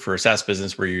for a SaaS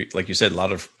business where you, like you said, a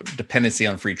lot of dependency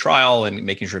on free trial and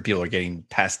making sure people are getting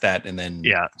past that and then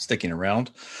sticking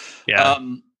around. Yeah.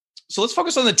 So let's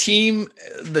focus on the team,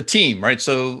 right?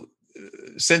 So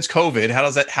since COVID,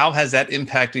 how has that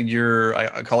impacted your,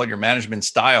 I call it your management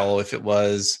style? If it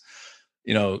was,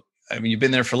 I mean, you've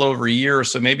been there for a little over a year,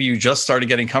 so maybe you just started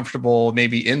getting comfortable,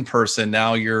 maybe in person.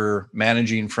 Now you're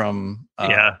managing from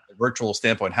a virtual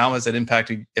standpoint. How has it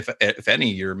impacted, if any,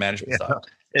 your management style?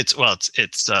 It's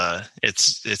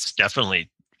definitely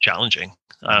challenging.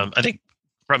 I think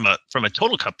from a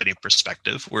total company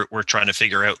perspective, we're trying to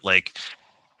figure out like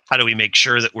how do we make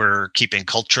sure that we're keeping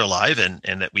culture alive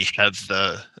and that we have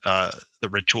the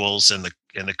rituals and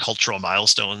the cultural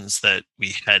milestones that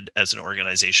we had as an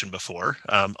organization before.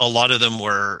 A lot of them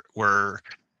were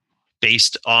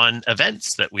based on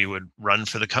events that we would run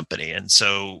for the company, and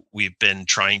so we've been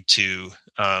trying to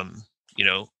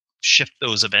shift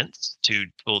those events to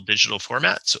full digital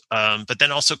formats, but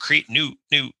then also create new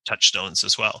touchstones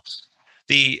as well.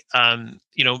 The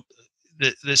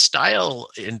style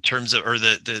in terms of, or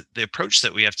the approach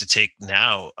that we have to take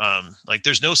now, like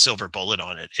there's no silver bullet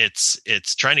on it.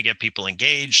 It's trying to get people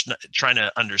engaged, trying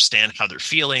to understand how they're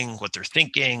feeling, what they're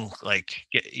thinking. Like,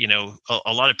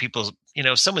 a lot of people,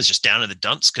 someone's just down in the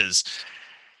dumps because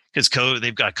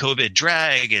they've got COVID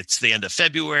drag. It's the end of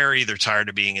February. They're tired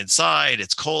of being inside.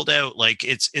 It's cold out. Like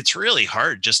it's really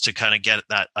hard just to kind of get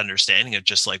that understanding of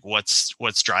just like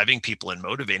what's driving people and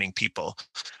motivating people.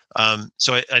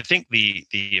 So I think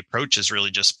the approach has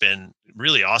really just been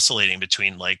really oscillating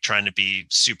between like trying to be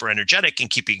super energetic and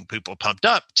keeping people pumped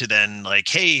up to then like,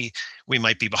 hey, we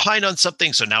might be behind on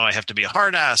something, so now I have to be a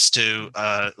hard ass to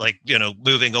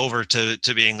moving over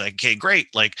to being like, hey,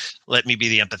 great, like let me be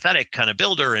the empathetic kind of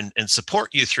builder and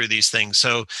support you through these things.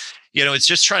 So it's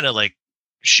just trying to like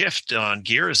shift on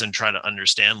gears and try to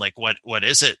understand like what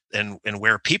is it and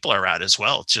where people are at as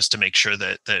well, just to make sure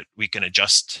that we can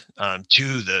adjust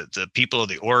to the people of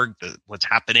the org, what's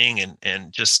happening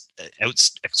and just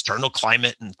external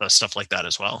climate and stuff like that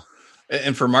as well.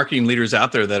 And for marketing leaders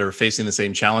out there that are facing the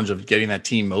same challenge of getting that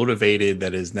team motivated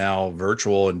that is now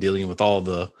virtual and dealing with all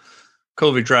the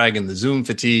COVID drag and the Zoom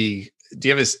fatigue. Do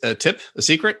you have a tip, a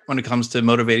secret when it comes to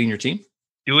motivating your team?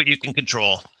 Do what you can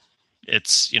control.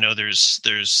 It's,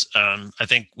 I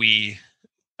think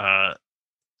uh,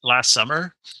 last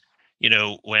summer,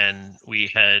 when we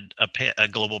had a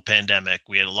global pandemic,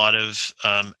 we had a lot of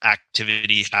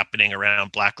activity happening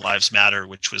around Black Lives Matter,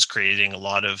 which was creating a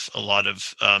lot of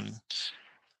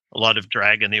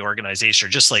drag in the organization,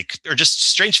 or just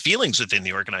strange feelings within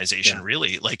the organization. Yeah.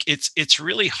 Really, like it's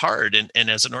really hard. And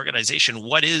as an organization,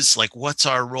 what's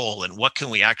our role, and what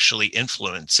can we actually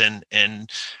influence,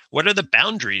 and what are the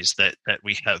boundaries that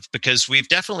we have? Because we've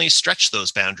definitely stretched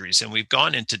those boundaries, and we've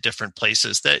gone into different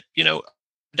places that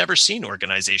never seen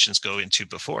organizations go into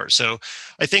before. So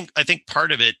I think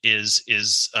part of it is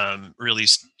really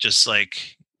just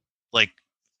like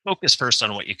focus first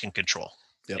on what you can control.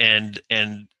 Yep.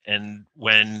 And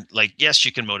when, like, yes,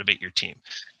 you can motivate your team,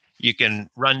 you can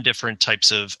run different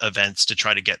types of events to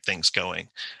try to get things going,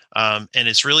 and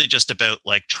it's really just about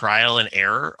like trial and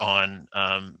error on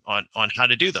how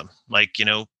to do them. Like,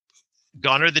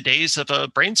 gone are the days of a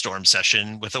brainstorm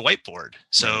session with a whiteboard.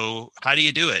 So how do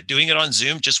you do it? Doing it on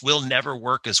Zoom just will never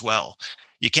work as well.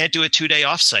 You can't do a 2-day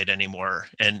offsite anymore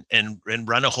and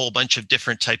run a whole bunch of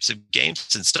different types of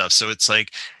games and stuff. So it's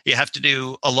like you have to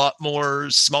do a lot more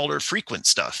smaller, frequent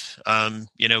stuff. And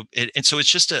so it's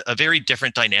just a very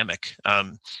different dynamic.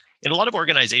 In a lot of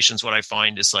organizations, what I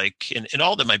find is, like, in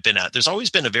all of them I've been at, there's always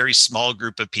been a very small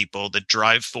group of people that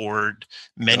drive forward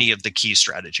many of the key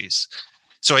strategies.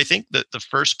 So I think that the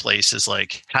first place is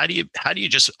like, how do you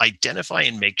just identify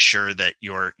and make sure that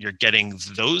you're getting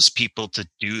those people to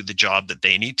do the job that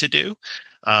they need to do,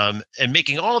 and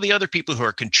making all the other people who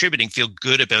are contributing feel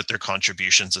good about their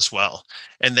contributions as well,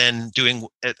 and then doing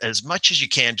as much as you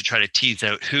can to try to tease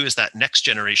out who is that next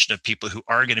generation of people who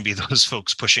are going to be those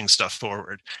folks pushing stuff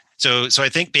forward. So I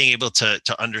think being able to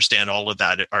understand all of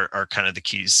that are kind of the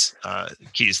keys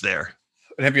there.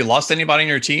 Have you lost anybody in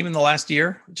your team in the last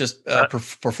year, just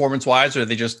performance-wise, or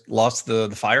they just lost the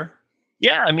fire?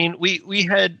 Yeah, I mean, we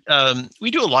do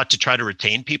a lot to try to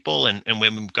retain people, and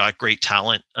when we've got great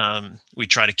talent, we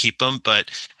try to keep them. But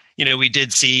we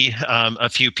did see a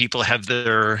few people have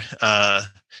their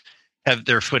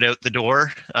foot out the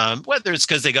door, whether it's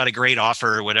because they got a great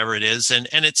offer or whatever it is. And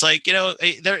it's like,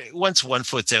 once one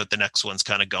foot's out, the next one's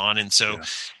kind of gone. And so,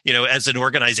 as an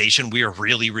organization, we are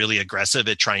really, really aggressive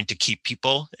at trying to keep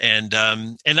people. And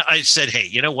I said, hey,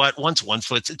 you know what? Once one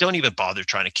foot's, don't even bother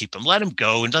trying to keep them. Let them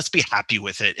go and let's be happy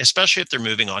with it, especially if they're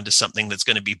moving on to something that's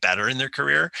going to be better in their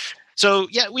career. So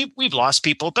yeah, we've lost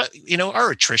people, but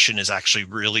our attrition is actually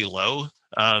really low.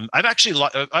 I'm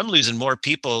losing more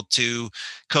people to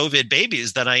COVID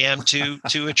babies than I am to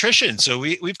attrition. So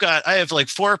I have like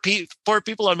four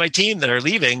people on my team that are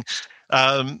leaving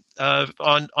on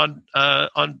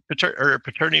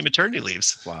paternity maternity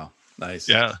leaves. Wow, nice.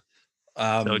 Yeah.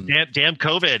 So damn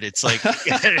COVID. It's like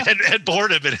and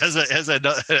boredom. It has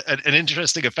an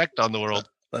interesting effect on the world.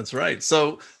 That's right.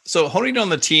 So honing on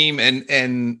the team,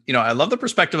 and I love the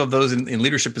perspective of those in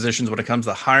leadership positions when it comes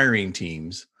to hiring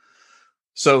teams.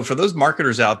 So for those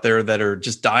marketers out there that are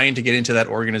just dying to get into that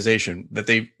organization that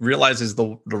they realize is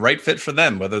the right fit for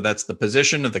them, whether that's the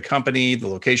position of the company, the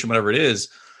location, whatever it is.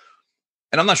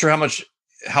 And I'm not sure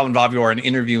how involved you are in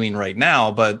interviewing right now,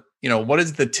 but what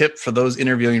is the tip for those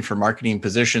interviewing for marketing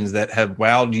positions that have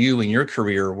wowed you in your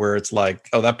career, where it's like,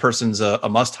 oh, that person's a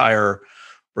must hire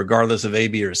regardless of A,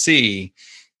 B, or C?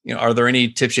 Are there any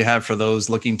tips you have for those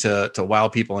looking to wow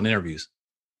people in interviews?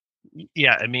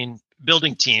 Yeah, I mean,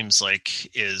 building teams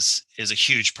is a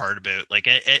huge part about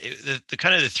the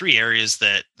kind of the three areas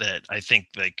that I think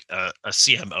a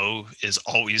CMO is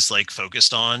always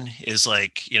focused on is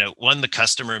one, the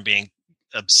customer, and being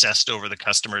obsessed over the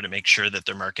customer to make sure that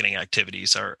their marketing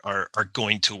activities are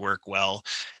going to work well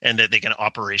and that they can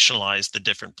operationalize the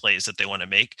different plays that they want to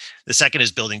make. The second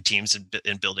is building teams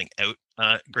and building out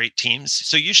great teams.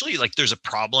 So usually there's a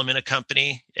problem in a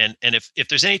company, and if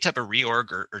there's any type of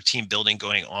reorg or team building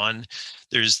going on,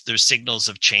 there's signals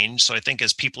of change. So I think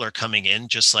as people are coming in,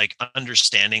 just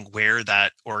understanding where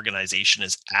that organization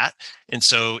is at. And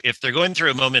so if they're going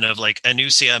through a moment of a new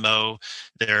CMO,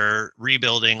 they're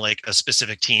rebuilding a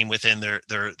specific team within their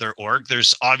org,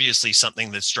 there's obviously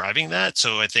something that's driving that.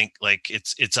 So I think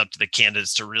it's up to the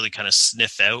candidates to really kind of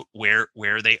sniff out where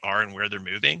they are and where they're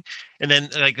moving. And then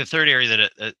the third area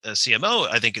that a CMO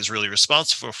I think is really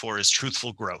responsible for is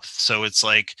truthful growth. So it's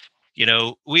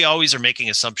we always are making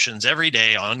assumptions every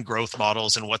day on growth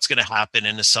models and what's going to happen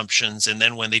in assumptions. And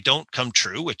then when they don't come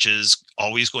true, which is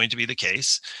always going to be the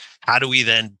case, how do we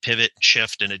then pivot,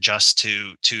 shift, and adjust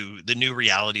to the new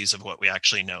realities of what we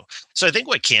actually know? So I think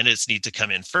what candidates need to come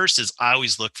in first is I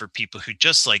always look for people who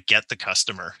just like get the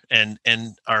customer and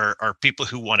are people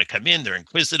who want to come in. They're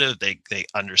inquisitive. They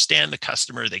understand the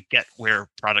customer. They get where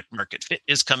product market fit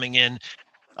is coming in.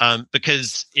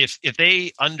 Because if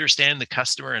they understand the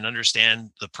customer and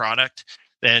understand the product,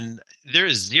 then there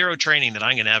is zero training that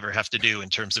I'm going to ever have to do in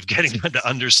terms of getting them to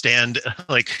understand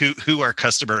like who our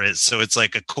customer is. So it's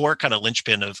like a core kind of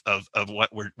linchpin of what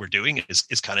we're doing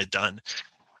is kind of done.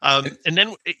 And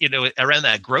then, around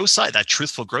that growth side, that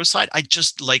truthful growth side, I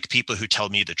just like people who tell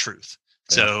me the truth.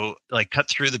 So like cut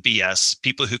through the BS,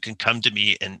 people who can come to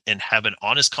me and have an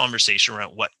honest conversation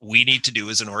around what we need to do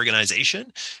as an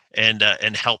organization and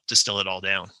help distill it all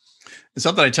down. And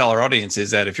something I tell our audience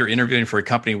is that if you're interviewing for a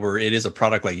company where it is a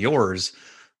product like yours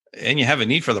and you have a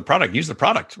need for the product, use the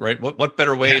product, right? What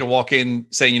better way to walk in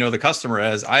saying, the customer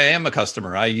as I am a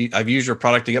customer. I've used your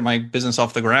product to get my business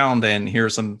off the ground and here are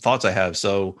some thoughts I have.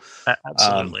 So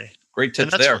absolutely. Great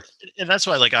tips there. And that's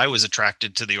why I was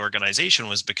attracted to the organization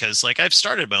was because I've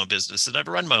started my own business and I've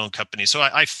run my own company. So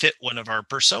I fit one of our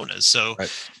personas. So,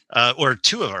 or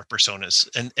two of our personas.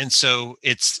 And so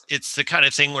it's the kind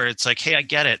of thing where it's like, hey, I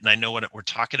get it. And I know what we're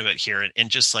talking about here. And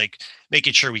just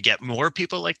making sure we get more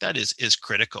people like that is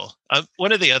critical.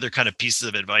 One of the other kind of pieces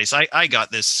of advice, I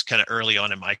got this kind of early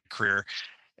on in my career.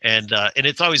 And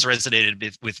it's always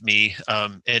resonated with me.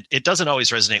 It doesn't always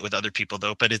resonate with other people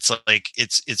though, but it's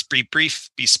it's be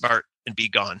brief, be smart, and be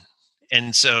gone.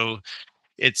 And so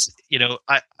it's,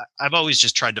 I've always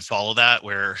just tried to follow that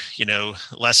where,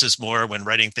 less is more when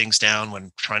writing things down,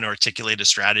 when trying to articulate a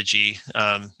strategy.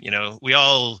 We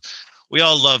all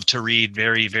love to read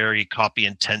very, very copy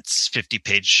intense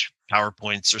 50-page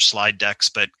PowerPoints or slide decks,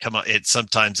 but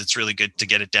sometimes it's really good to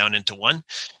get it down into one.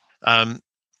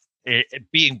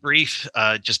 Being brief,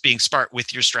 just being smart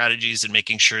with your strategies and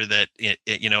making sure that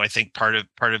I think part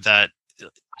of that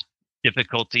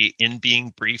difficulty in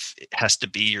being brief has to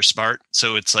be you're smart.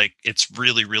 So it's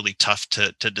really, really tough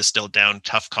to distill down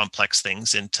tough, complex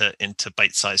things into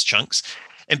bite-sized chunks.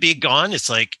 And being gone,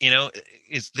 it's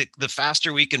it's the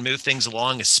faster we can move things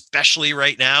along, especially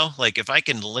right now. Like if I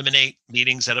can eliminate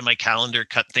meetings out of my calendar,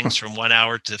 cut things from 1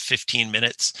 hour to 15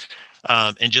 minutes.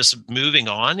 And just moving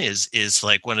on is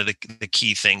one of the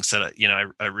key things that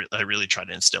I really try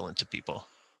to instill into people.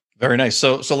 Very nice.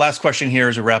 So last question here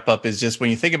as a wrap up is just when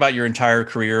you think about your entire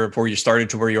career before you started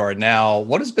to where you are now,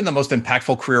 what has been the most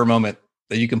impactful career moment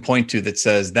that you can point to that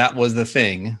says that was the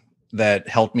thing that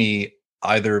helped me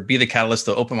either be the catalyst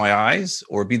to open my eyes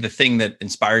or be the thing that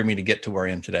inspired me to get to where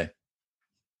I am today?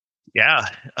 Yeah,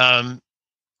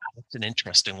 that's an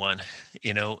interesting one.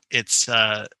 It's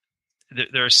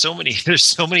there's so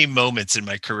many moments in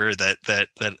my career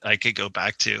that I could go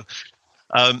back to.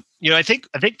 I think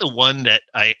the one that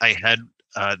I had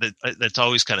that's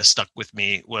always kind of stuck with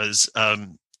me was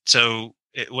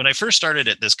when I first started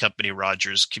at this company,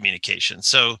 Rogers Communications.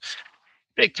 So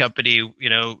big company,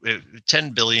 10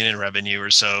 billion in revenue or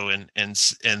so, and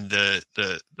the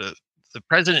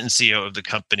president and CEO of the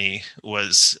company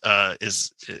was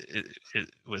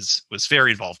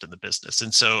very involved in the business,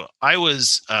 and so I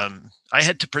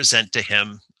had to present to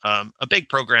him a big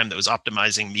program that was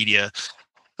optimizing media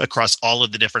across all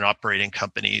of the different operating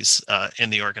companies in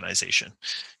the organization,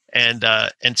 and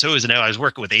so I was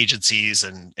working with agencies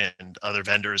and other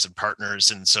vendors and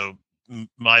partners, and so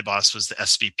my boss was the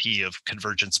SVP of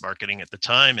convergence marketing at the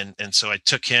time, and so I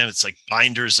took him. It's like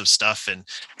binders of stuff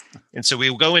and so we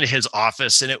would go into his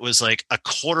office and it was like a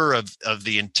quarter of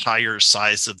the entire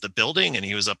size of the building. And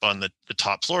he was up on the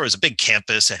top floor. It was a big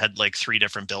campus. It had 3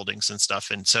 different buildings and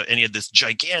stuff. And he had this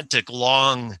gigantic,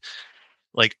 long,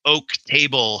 oak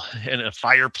table and a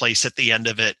fireplace at the end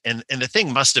of it. And the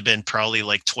thing must have been probably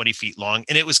 20 feet long.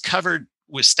 And it was covered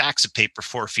with stacks of paper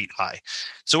 4 feet high.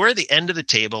 So we're at the end of the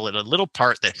table at a little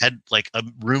part that had a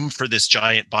room for this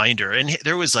giant binder. And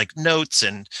there was notes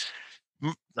and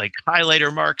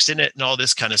highlighter marks in it and all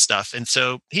this kind of stuff. And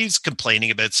so he's complaining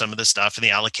about some of the stuff and the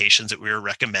allocations that we were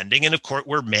recommending. And of course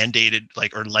we're mandated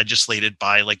or legislated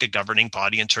by a governing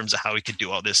body in terms of how we could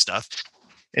do all this stuff.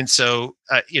 And so,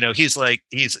 he's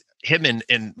him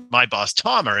and my boss,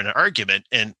 Tom, are in an argument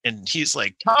and he's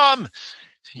like, Tom,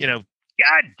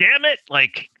 God damn it.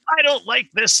 I don't like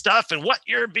this stuff and what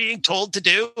you're being told to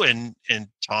do. And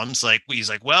Tom's like, he's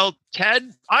like, well,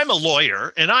 Ted, I'm a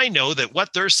lawyer and I know that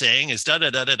what they're saying is da da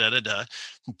da da da da da.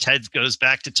 And Ted goes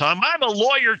back to Tom, I'm a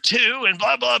lawyer too, and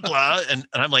blah blah blah. And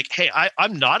I'm like, hey,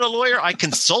 I'm not a lawyer. I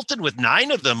consulted with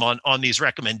 9 of them on these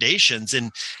recommendations,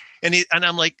 and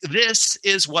I'm like, this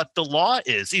is what the law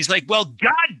is. He's like, well,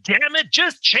 God damn it,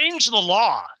 just change the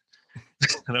law.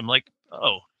 And I'm like,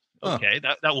 oh, okay,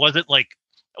 that wasn't like.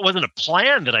 It wasn't a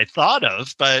plan that I thought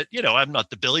of, but I'm not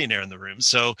the billionaire in the room.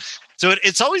 So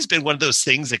it's always been one of those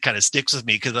things that kind of sticks with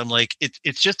me, because I'm like,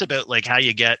 it's just about like how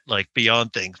you get like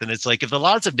beyond things. And it's like, if the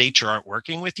laws of nature aren't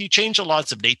working with you, change the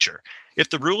laws of nature. If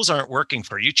the rules aren't working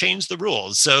for you, change the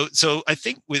rules. So I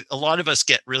think with a lot of us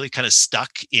get really kind of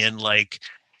stuck in like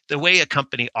the way a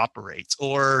company operates,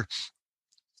 or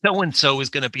so-and-so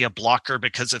is going to be a blocker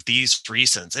because of these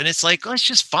reasons. And it's like, let's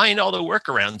just find all the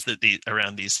workarounds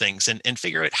around these things and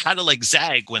figure out how to like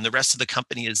zag when the rest of the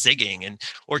company is zigging,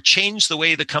 or change the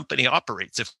way the company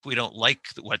operates if we don't like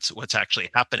what's actually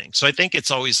happening. So I think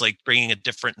it's always like bringing a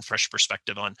different and fresh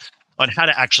perspective on how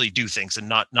to actually do things, and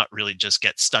not really just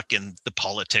get stuck in the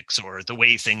politics or the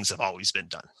way things have always been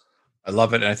done. I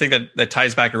love it. And I think that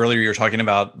ties back earlier. You were talking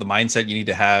about the mindset you need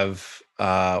to have,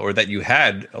 or that you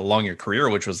had along your career,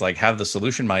 which was like, have the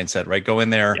solution mindset, right? Go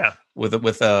in there with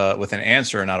an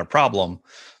answer and not a problem.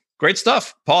 Great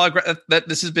stuff, Paul. That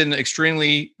this has been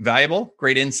extremely valuable.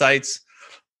 Great insights.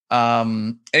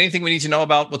 Anything we need to know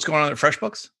about what's going on at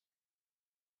FreshBooks?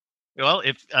 Well,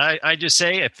 if I just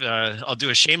say, I'll do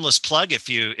a shameless plug. If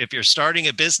you're starting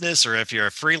a business, or if you're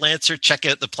a freelancer, check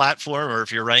out the platform. Or if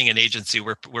you're running an agency,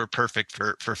 we're perfect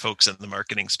for folks in the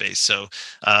marketing space. So,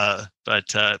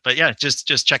 but yeah,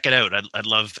 just check it out. I'd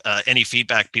love any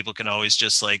feedback. People can always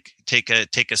just like take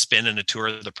a spin and a tour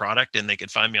of the product, and they can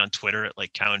find me on Twitter at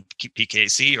like Cowan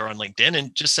PKC, or on LinkedIn,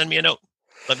 and just send me a note.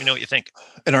 Let me know what you think.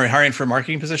 And are you hiring for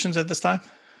marketing positions at this time?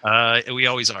 We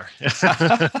always are.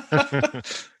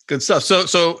 Good stuff.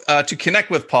 So to connect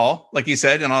with Paul, like you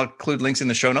said, and I'll include links in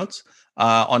the show notes,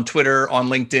 on Twitter, on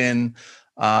LinkedIn,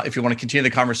 if you want to continue the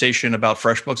conversation about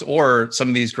FreshBooks or some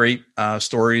of these great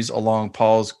stories along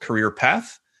Paul's career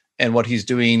path and what he's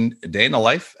doing day in the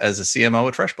life as a CMO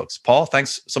at FreshBooks. Paul,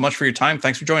 thanks so much for your time.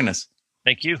 Thanks for joining us.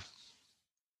 Thank you.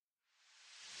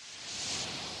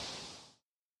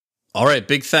 All right.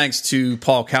 Big thanks to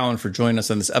Paul Cowan for joining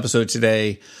us on this episode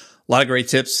today. A lot of great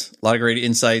tips, a lot of great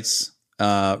insights.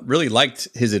 Really liked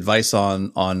his advice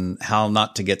on how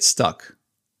not to get stuck.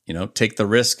 Take the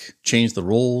risk, change the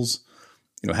rules,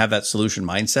 have that solution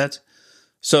mindset.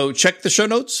 So check the show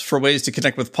notes for ways to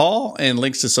connect with Paul and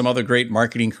links to some other great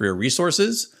marketing career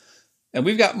resources. And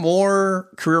we've got more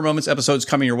Career Moments episodes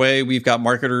coming your way. We've got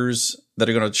marketers that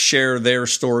are going to share their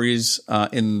stories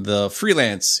in the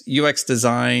freelance, UX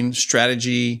design,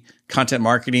 strategy, content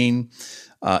marketing,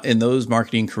 in those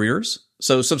marketing careers.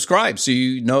 So subscribe so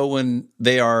you know when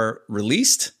they are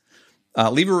released.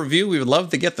 Leave a review. We would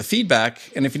love to get the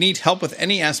feedback. And if you need help with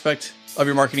any aspect of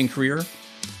your marketing career,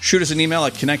 shoot us an email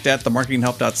at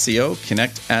connect@themarketinghelp.co,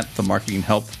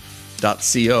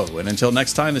 connect@themarketinghelp.co. And until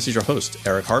next time, this is your host,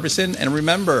 Eric Harbison. And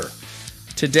remember,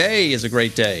 today is a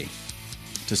great day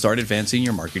to start advancing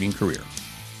your marketing career.